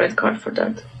got a red card for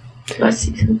that last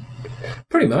season.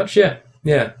 Pretty much, yeah.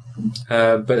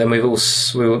 But then we all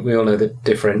know that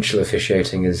differential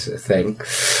officiating is a thing.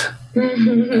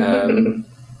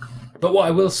 But what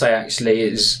I will say actually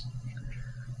is,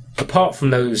 apart from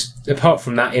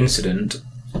that incident,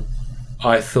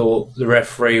 I thought the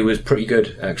referee was pretty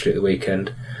good actually at the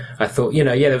weekend. I thought,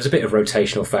 there was a bit of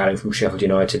rotational fouling from Sheffield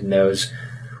United, and there was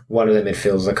one of the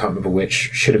midfielders, I can't remember which,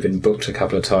 should have been booked a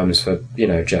couple of times for,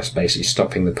 just basically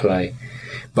stopping the play.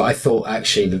 But I thought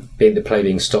actually the play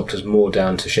being stopped was more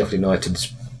down to Sheffield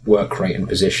United's work rate and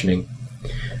positioning.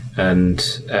 And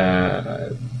I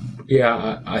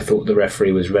thought the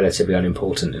referee was relatively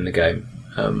unimportant in the game,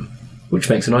 which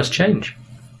makes a nice change.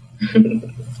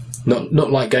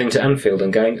 Not like going to Anfield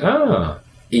and going,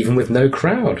 even with no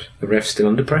crowd, the ref's still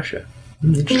under pressure.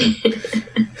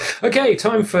 Okay,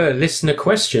 time for listener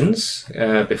questions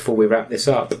before we wrap this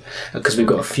up, because we've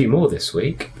got a few more this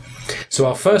week. So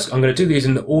I'm going to do these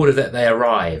in the order that they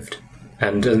arrived,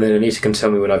 and then Anita can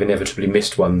tell me when I've inevitably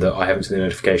missed one that I haven't seen the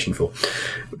notification for.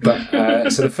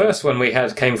 But so the first one we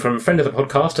had came from friend of the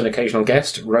podcast and occasional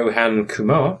guest, Rohan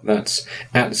Kumar, that's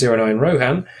at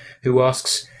 09Rohan, who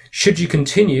asks, should we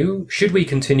continue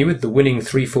with the winning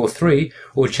 3-4-3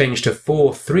 or change to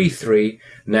 4-3-3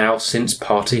 now since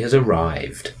Partey has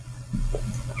arrived?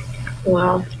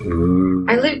 Wow. Ooh.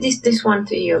 I leave this one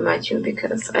to you, Matthew,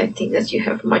 because I think that you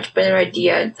have a much better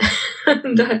idea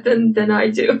than I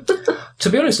do. To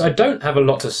be honest, I don't have a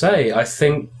lot to say. I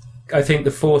think the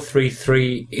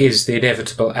 4-3-3 is the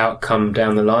inevitable outcome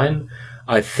down the line.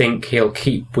 I think he'll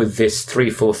keep with this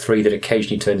 3-4-3 that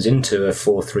occasionally turns into a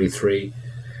 4-3-3.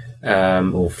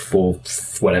 Or 4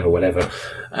 whatever.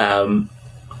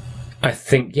 I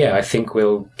think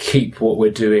we'll keep what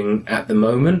we're doing at the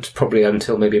moment, probably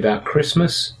until maybe about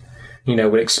Christmas.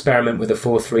 We'll experiment with a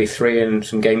 4-3-3 in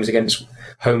some games against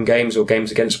home games or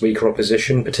games against weaker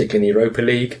opposition, particularly in the Europa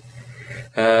League.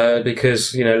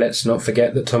 Because, let's not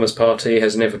forget that Thomas Partey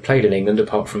has never played in England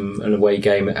apart from an away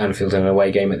game at Anfield and an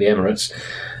away game at the Emirates.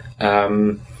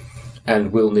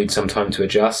 And will need some time to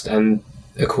adjust, and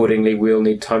accordingly we'll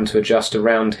need time to adjust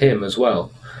around him as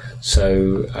well.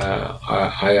 So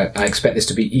I expect this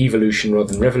to be evolution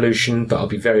rather than revolution, but I'll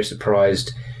be very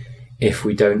surprised if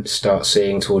we don't start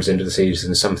seeing towards the end of the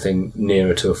season something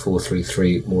nearer to a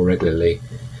 4-3-3 more regularly,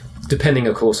 depending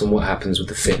of course on what happens with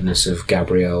the fitness of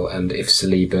Gabriel and if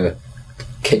Saliba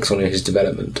kicks on in his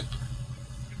development.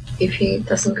 If he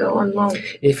doesn't go on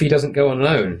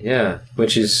loan. Yeah,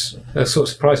 which is a sort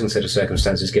of surprising set of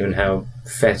circumstances given how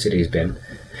fetid he's been.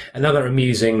 Another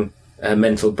amusing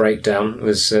mental breakdown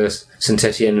was Saint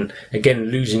Etienne again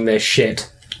losing their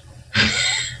shit,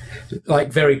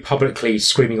 like very publicly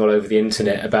screaming all over the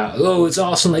internet about, it's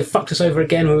Arsenal, they fucked us over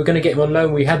again, we were going to get him on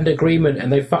loan, we had an agreement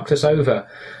and they fucked us over,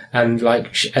 and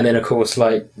then of course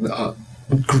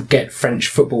Get French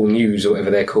Football News or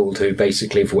whatever they're called, who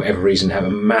basically for whatever reason have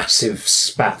a massive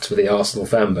spat with the Arsenal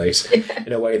fan base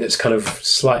in a way that's kind of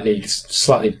slightly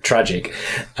tragic.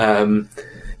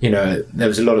 There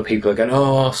was a lot of people going,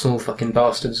 Arsenal fucking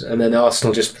bastards, and then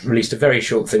Arsenal just released a very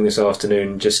short thing this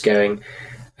afternoon just going,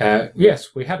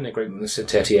 yes, we had an agreement with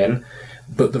Saint Etienne,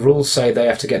 but the rules say they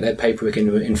have to get their paperwork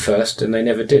in first, and they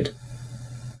never did.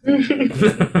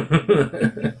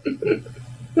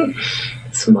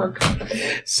 Smug.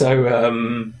 So,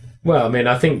 I'm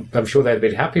sure they'd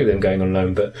be happy with him going on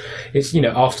loan, but it's,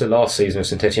 after last season of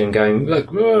Saint Etienne going,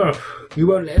 look, you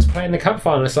won't let us play in the cup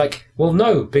final. It's like, well,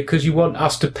 no, because you want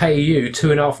us to pay you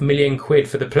 £2.5 million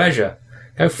for the pleasure.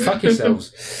 Go fuck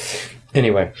yourselves.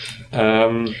 Anyway.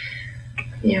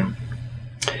 Yeah.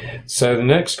 So the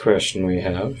next question we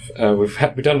have,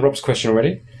 we've done Rob's question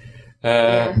already.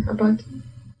 About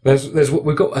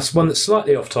we've got one that's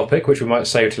slightly off topic, which we might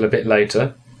save till a bit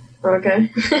later.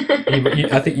 Okay.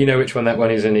 I think you know which one that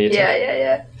one is, Anita.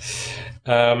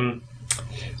 Yeah.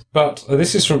 But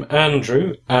this is from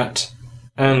Andrew at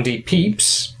Andy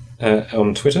Peeps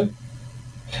on Twitter.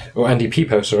 Or Andy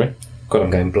Peepo, sorry. God, I'm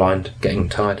going blind, getting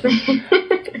tired.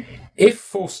 If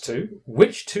forced to,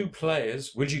 which two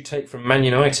players would you take from Man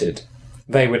United?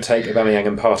 They would take Aubameyang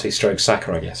and Partey /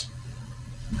 Saka, I guess.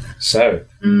 So,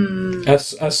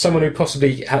 as someone who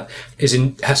possibly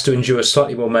has to endure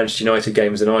slightly more Manchester United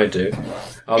games than I do,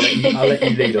 I'll let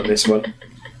you lead on this one.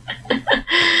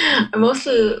 I'm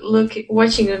also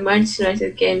watching the Manchester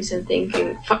United games and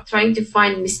thinking, trying to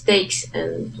find mistakes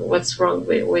and what's wrong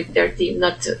with their team,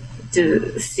 not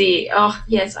to see, oh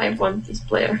yes, I want this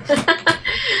player.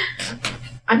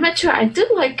 I'm not sure. I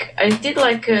did like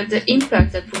the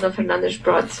impact that Bruno Fernandes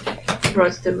brought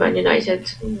to Man United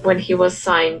when he was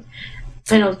signed.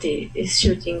 Penalty is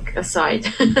shooting aside.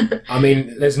 I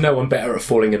mean, there's no one better at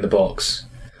falling in the box.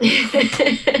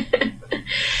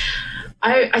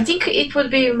 I think it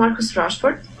would be Marcus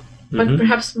Rashford, but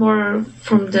perhaps more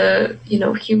from the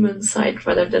human side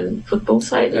rather than football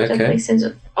side, if that makes sense.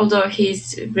 Although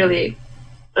he's really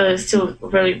still a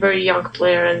very, very young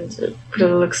player and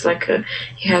really looks like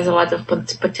he has a lot of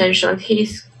potential, and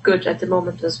he's good at the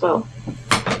moment as well.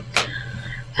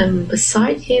 And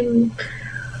beside him,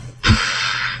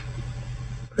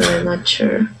 I'm not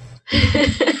sure.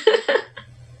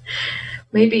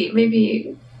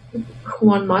 maybe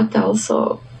Juan Mata,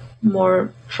 also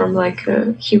more from like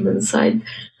a human side.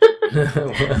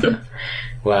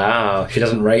 Wow, she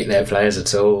doesn't rate their players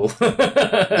at all.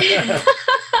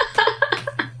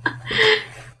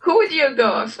 Who would you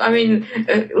go with? I mean,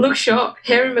 Luke Shaw,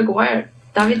 Harry Maguire,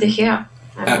 David De Gea.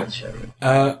 I'm not sure.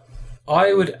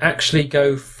 I would actually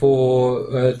go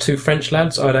for two French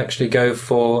lads. I'd actually go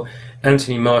for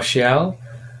Anthony Martial,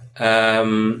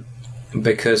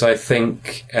 because I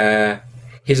think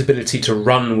his ability to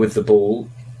run with the ball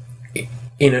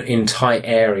in tight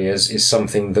areas is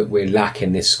something that we lack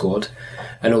in this squad,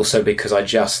 and also because I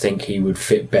just think he would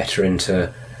fit better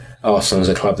into Arsenal as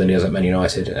a club than he does at Man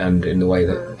United, and in the way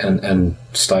that and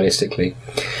stylistically.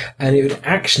 And it would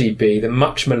actually be the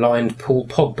much maligned Paul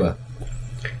Pogba,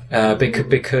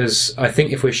 because I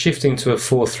think if we're shifting to a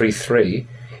 4-3-3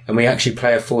 and we actually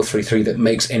play a 4-3-3 that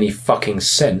makes any fucking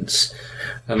sense,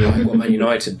 unlike what Man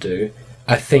United do,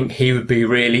 I think he would be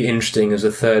really interesting as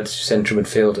a third central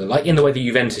midfielder, like in the way that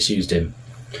Juventus used him,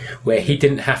 where he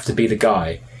didn't have to be the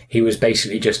guy. He was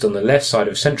basically just on the left side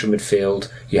of central midfield.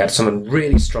 You had someone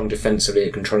really strong defensively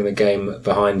at controlling the game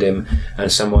behind him,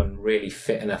 and someone really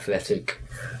fit and athletic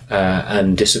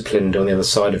and disciplined on the other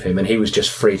side of him, and he was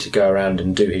just free to go around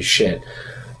and do his shit,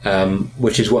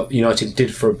 which is what United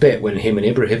did for a bit when him and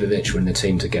Ibrahimovic were in the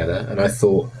team together. And I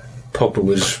thought Pogba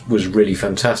was really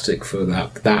fantastic for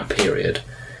that period,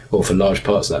 or for large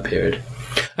parts of that period.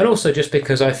 And also just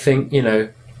because I think,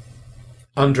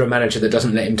 under a manager that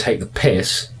doesn't let him take the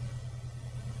piss,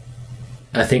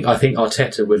 I think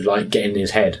Arteta would get in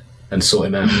his head and sort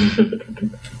him out.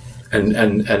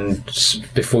 and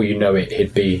before you know it,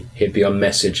 he'd be on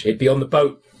message. He'd be on the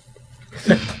boat.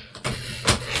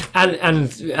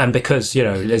 and because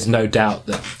there's no doubt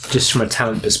that just from a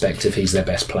talent perspective, he's their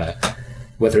best player.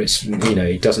 Whether it's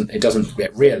it doesn't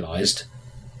get realised.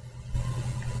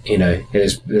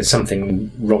 There's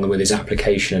something wrong with his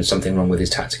application and something wrong with his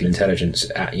tactical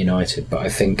intelligence at United. But I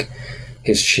think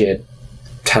his sheer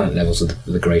talent levels are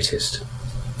the greatest.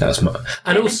 That's my.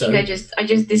 And also, I just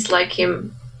dislike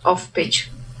him off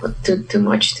pitch, but too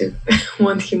much to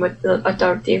want him at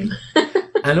our team.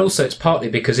 And also, it's partly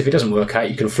because if it doesn't work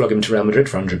out, you can flog him to Real Madrid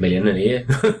for 100 million in a year.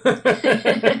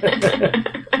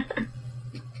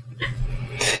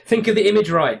 Think of the image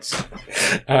rights.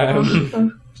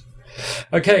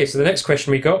 Okay, so the next question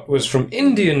we got was from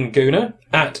Indian Gooner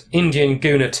at Indian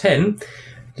Gooner 10.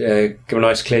 Give a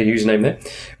nice clear username there,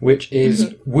 which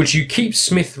is: would you keep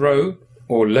Smith Rowe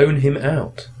or loan him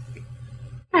out?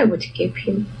 I would keep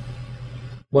him.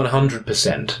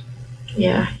 100%.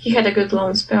 Yeah, he had a good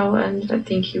loan spell, and I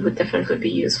think he would definitely be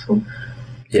useful.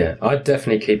 Yeah, I'd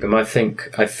definitely keep him. I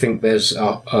think there's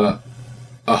a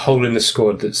hole in the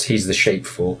squad that he's the shape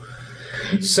for.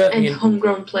 Certainly, and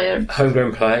homegrown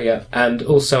player, yeah. And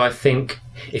also, I think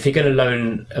if you're going to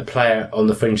loan a player on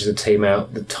the fringes of the team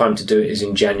out, the time to do it is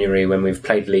in January when we've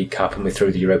played League Cup and we're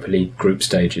through the Europa League group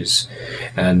stages,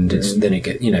 and then it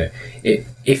get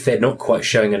if they're not quite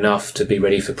showing enough to be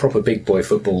ready for proper big boy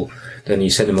football, then you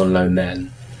send them on loan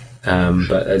then.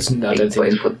 But I don't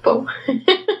think football.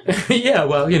 Yeah,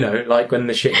 well, like when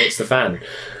the shit hits the fan.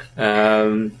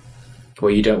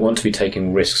 where you don't want to be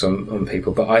taking risks on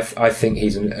people. But I think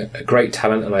he's a great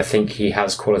talent, and I think he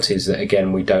has qualities that,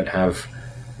 again, we don't have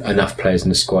enough players in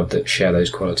the squad that share those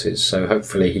qualities. So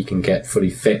hopefully he can get fully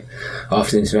fit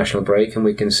after the international break, and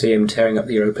we can see him tearing up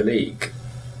the Europa League.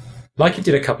 Like he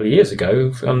did a couple of years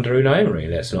ago under Unai Emery,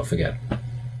 let's not forget.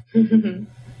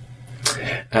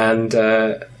 And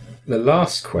the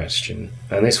last question,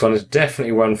 and this one is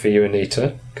definitely one for you,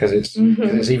 Anita, because it's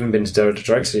even been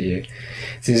directed at you. It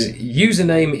says,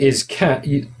 username is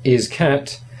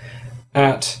cat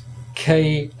at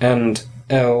K&LS,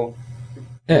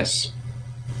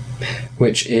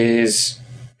 which is,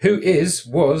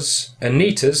 was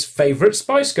Anita's favourite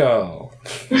Spice Girl?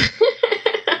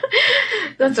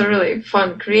 That's a really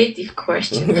fun, creative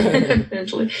question,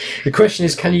 definitely. The question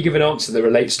is, can you give an answer that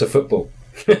relates to football?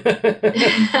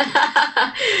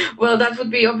 Well, that would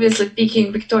be obviously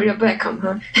picking Victoria Beckham,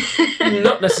 huh?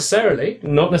 Not necessarily.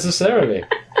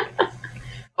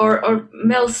 Or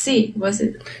Mel C, was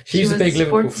it? She's a big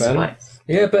Liverpool fan. Spice.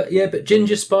 Yeah, but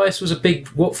Ginger Spice was a big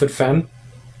Watford fan.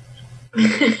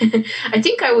 I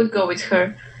think I would go with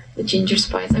her, the Ginger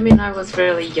Spice. I mean, I was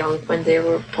really young when they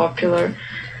were popular.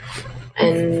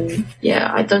 And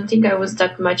yeah, I don't think I was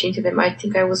that much into them. I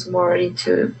think I was more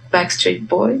into Backstreet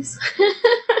Boys.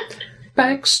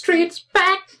 Backstreet's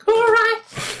back, alright.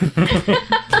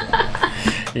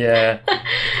 Yeah.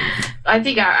 I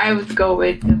think I would go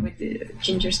with the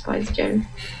Ginger Spice, Jerry.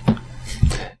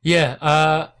 Yeah.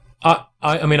 I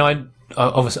mean,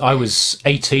 obviously I was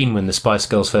 18 when the Spice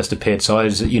Girls first appeared, so I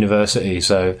was at university.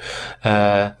 So,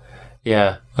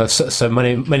 yeah. So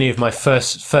many of my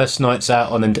first nights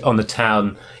out on the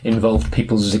town involved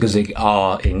people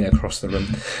zig-a-zig-ah-ing across the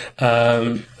room.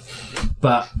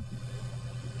 But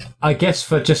I guess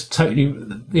for just totally,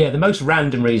 the most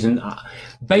random reason,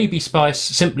 Baby Spice,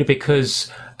 simply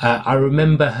because I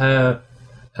remember her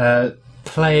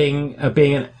acting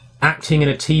in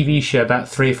a TV show about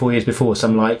 3 or 4 years before,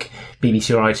 some like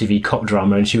BBC or ITV cop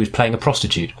drama, and she was playing a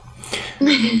prostitute.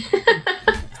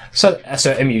 So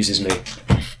it amuses me.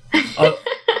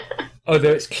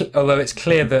 Although it's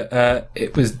clear that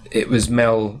it was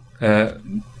Mel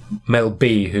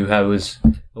B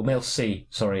Mel C,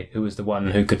 sorry, who was the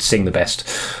one who could sing the best.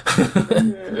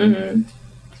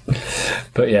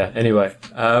 But yeah, anyway,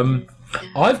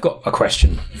 I've got a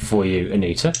question for you,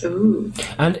 Anita. Ooh.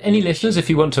 And any listeners, if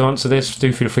you want to answer this,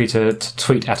 do feel free to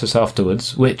tweet at us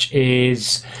afterwards. Which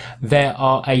is, there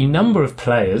are a number of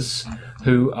players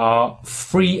who are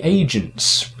free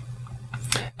agents,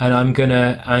 and I'm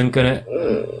gonna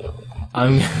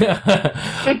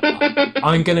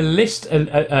list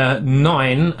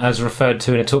 9 as referred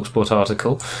to in a TalkSport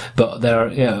article, but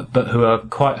who are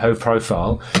quite high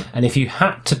profile. And if you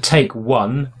had to take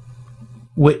one,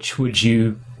 which would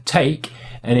you take?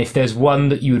 And if there's one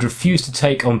that you would refuse to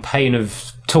take on pain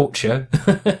of torture,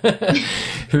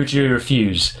 who would you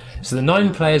refuse? So the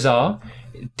 9 players are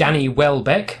Danny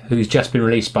Welbeck, who's just been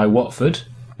released by Watford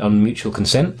on mutual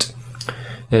consent.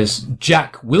 There's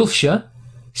Jack Wilshere,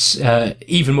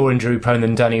 even more injury prone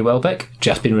than Danny Welbeck,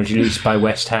 just been released by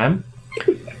West Ham.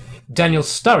 Daniel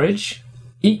Sturridge,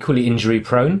 equally injury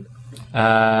prone,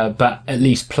 but at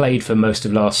least played for most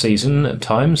of last season at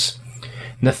times.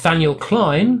 Nathaniel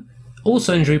Klein,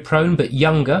 also injury prone but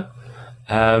younger.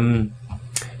 Fabio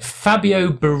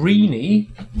Borini,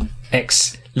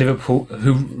 ex-Liverpool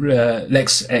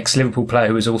player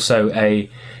who is also a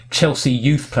Chelsea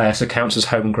youth player, so counts as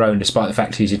homegrown despite the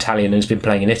fact he's Italian and has been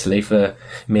playing in Italy for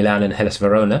Milan and Hellas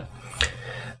Verona.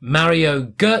 Mario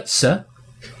Götze,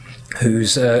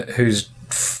 whose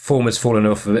form has fallen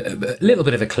off a little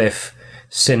bit of a cliff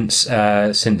since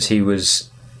he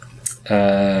was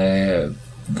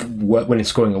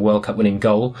scoring a World Cup winning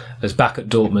goal, is back at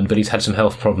Dortmund, but he's had some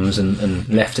health problems and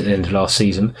left at the end of last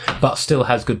season, but still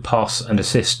has good pass and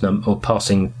assist or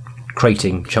passing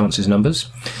creating chances numbers.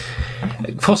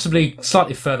 Possibly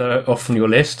slightly further off from your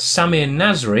list, Samir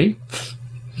Nasri,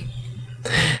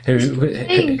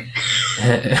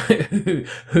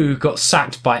 who got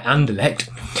sacked by Anderlecht.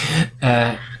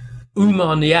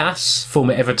 Umar Niasse,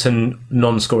 former Everton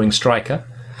non-scoring striker.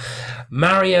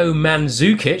 Mario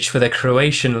Mandzukic for the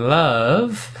Croatian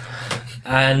Love.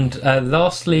 And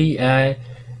lastly,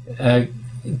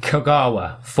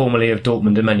 Kagawa, formerly of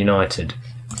Dortmund and Man United.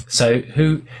 So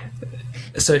who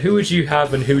would you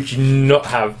have and who would you not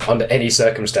have under any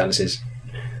circumstances?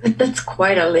 That's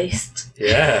quite a list.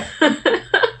 Yeah.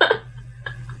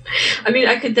 I mean,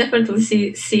 I could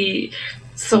definitely see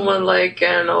someone like,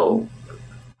 I don't know,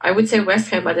 I would say West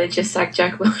Ham, but they just sacked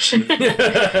Jack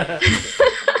Wilshere.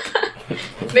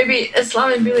 Maybe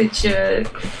Slaven Bilic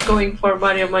going for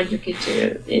Mario Mandzukic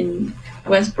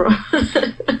West Brom.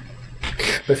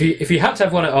 But if you had to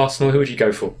have one at Arsenal, who would you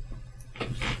go for?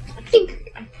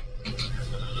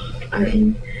 I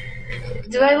mean,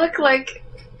 do I look like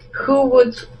who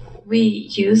would we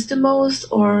use the most,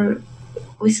 or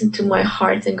listen to my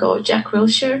heart and go Jack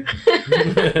Wilshere?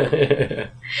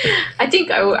 I think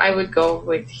I would go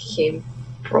with him,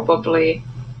 probably.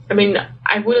 I mean,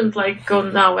 I wouldn't go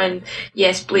now and,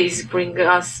 yes, please bring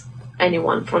us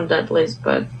anyone from that list,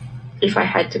 but if I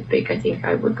had to pick, I think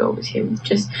I would go with him.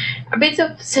 Just a bit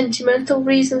of sentimental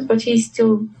reasons, but he's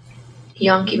still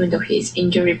young, even though he's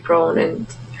injury prone, and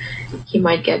he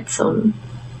might get some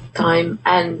time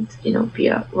and, be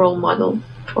a role model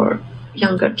for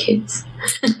younger kids.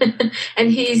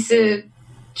 And he's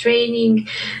training,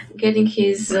 getting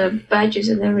his badges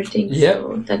and everything. Yep.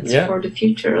 So that's for the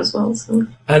future as well. So.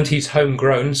 And he's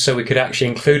homegrown, so we could actually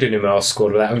include him in our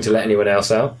squad without having to let anyone else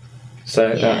out.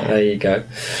 So there you go.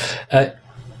 I'd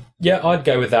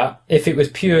go with that. If it was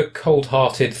pure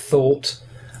cold-hearted thought,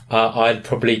 I'd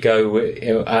probably go,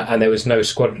 and there was no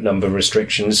squad number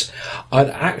restrictions, I'd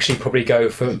actually probably go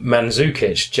for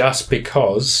Mandzukic, just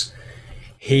because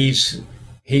his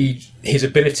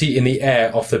ability in the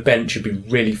air off the bench would be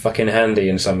really fucking handy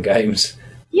in some games.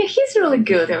 Yeah, he's really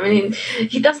good. I mean,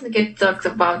 he doesn't get talked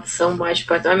about so much,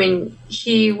 but I mean,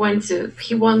 he won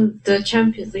the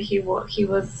Champions League. He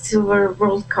was Silver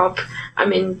World Cup. I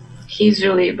mean, he's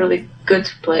really, really good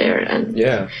player, and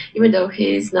even though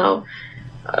he is now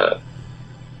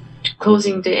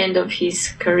closing the end of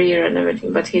his career and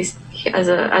everything, but he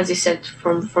as you said,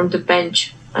 from the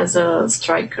bench as a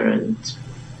striker, and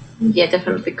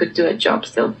definitely could do a job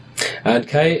still.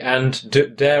 Okay, and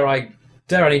dare I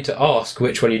need to ask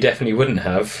which one you definitely wouldn't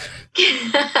have?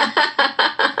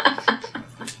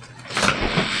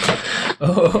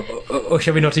 or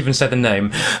shall we not even say the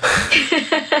name?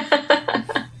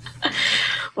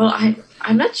 Well,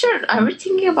 I'm not sure. I'm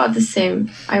thinking about the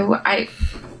same.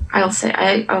 I'll say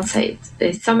it.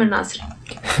 It's Samir Nasri.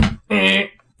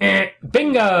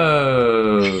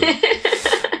 Bingo!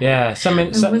 Yeah,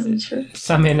 Samir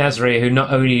Nasri, who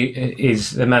not only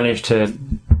is managed to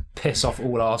piss off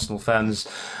all Arsenal fans,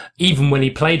 even when he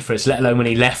played for us, let alone when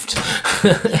he left.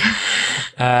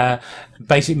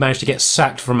 Basically managed to get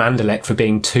sacked from Anderlecht for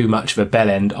being too much of a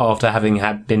bellend after having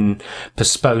been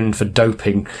postponed for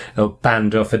doping, or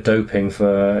banned off for doping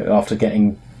after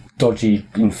getting dodgy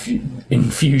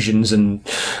infusions and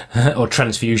or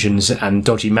transfusions and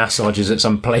dodgy massages at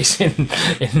some place in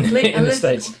the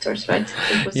States. Doctors, right?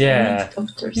 It was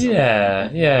doctors.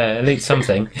 At least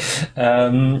something.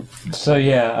 I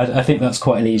think that's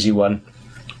quite an easy one.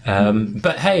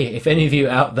 But hey, if any of you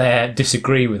out there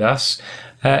disagree with us,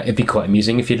 it'd be quite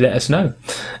amusing if you'd let us know.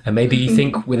 And maybe you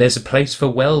think there's a place for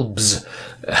Welbs.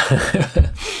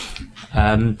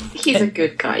 He's a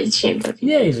good guy. It's a shame that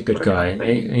he's a good guy.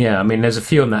 I mean, there's a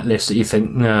few on that list that you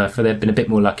think, if they'd been a bit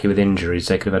more lucky with injuries,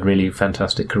 they could have had really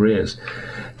fantastic careers.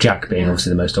 Jack being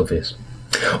obviously the most obvious.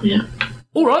 Yeah.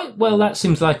 All right. Well, that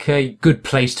seems like a good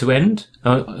place to end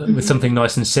with something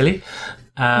nice and silly.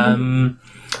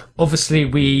 Obviously,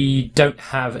 we don't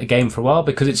have a game for a while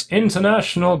because it's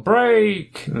international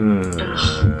break.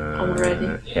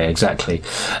 Already. Yeah, exactly.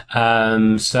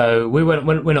 So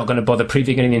we're not going to bother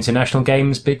previewing any international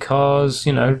games because,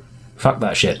 fuck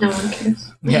that shit. No one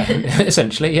cares. Yeah,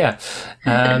 essentially, yeah.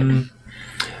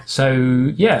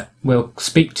 We'll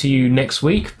speak to you next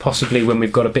week, possibly when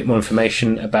we've got a bit more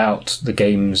information about the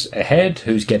games ahead,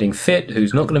 who's getting fit,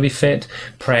 who's not going to be fit,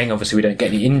 praying obviously we don't get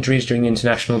any injuries during the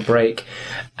international break.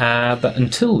 But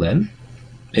until then,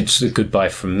 it's a goodbye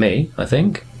from me, I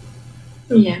think.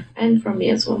 Yeah, and from me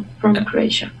as well, from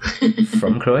Croatia.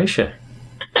 From Croatia.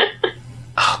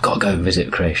 I've got to go and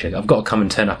visit Croatia. I've got to come and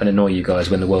turn up and annoy you guys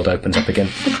when the world opens up again.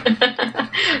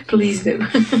 Please do.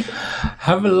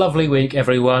 Have a lovely week,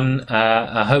 everyone.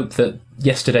 I hope that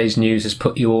yesterday's news has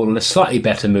put you all in a slightly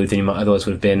better mood than you might otherwise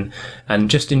would have been. And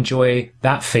just enjoy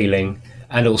that feeling,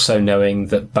 and also knowing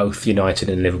that both United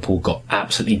and Liverpool got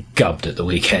absolutely gubbed at the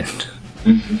weekend.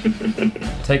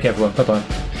 Take care, everyone. Bye-bye.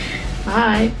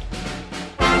 Bye.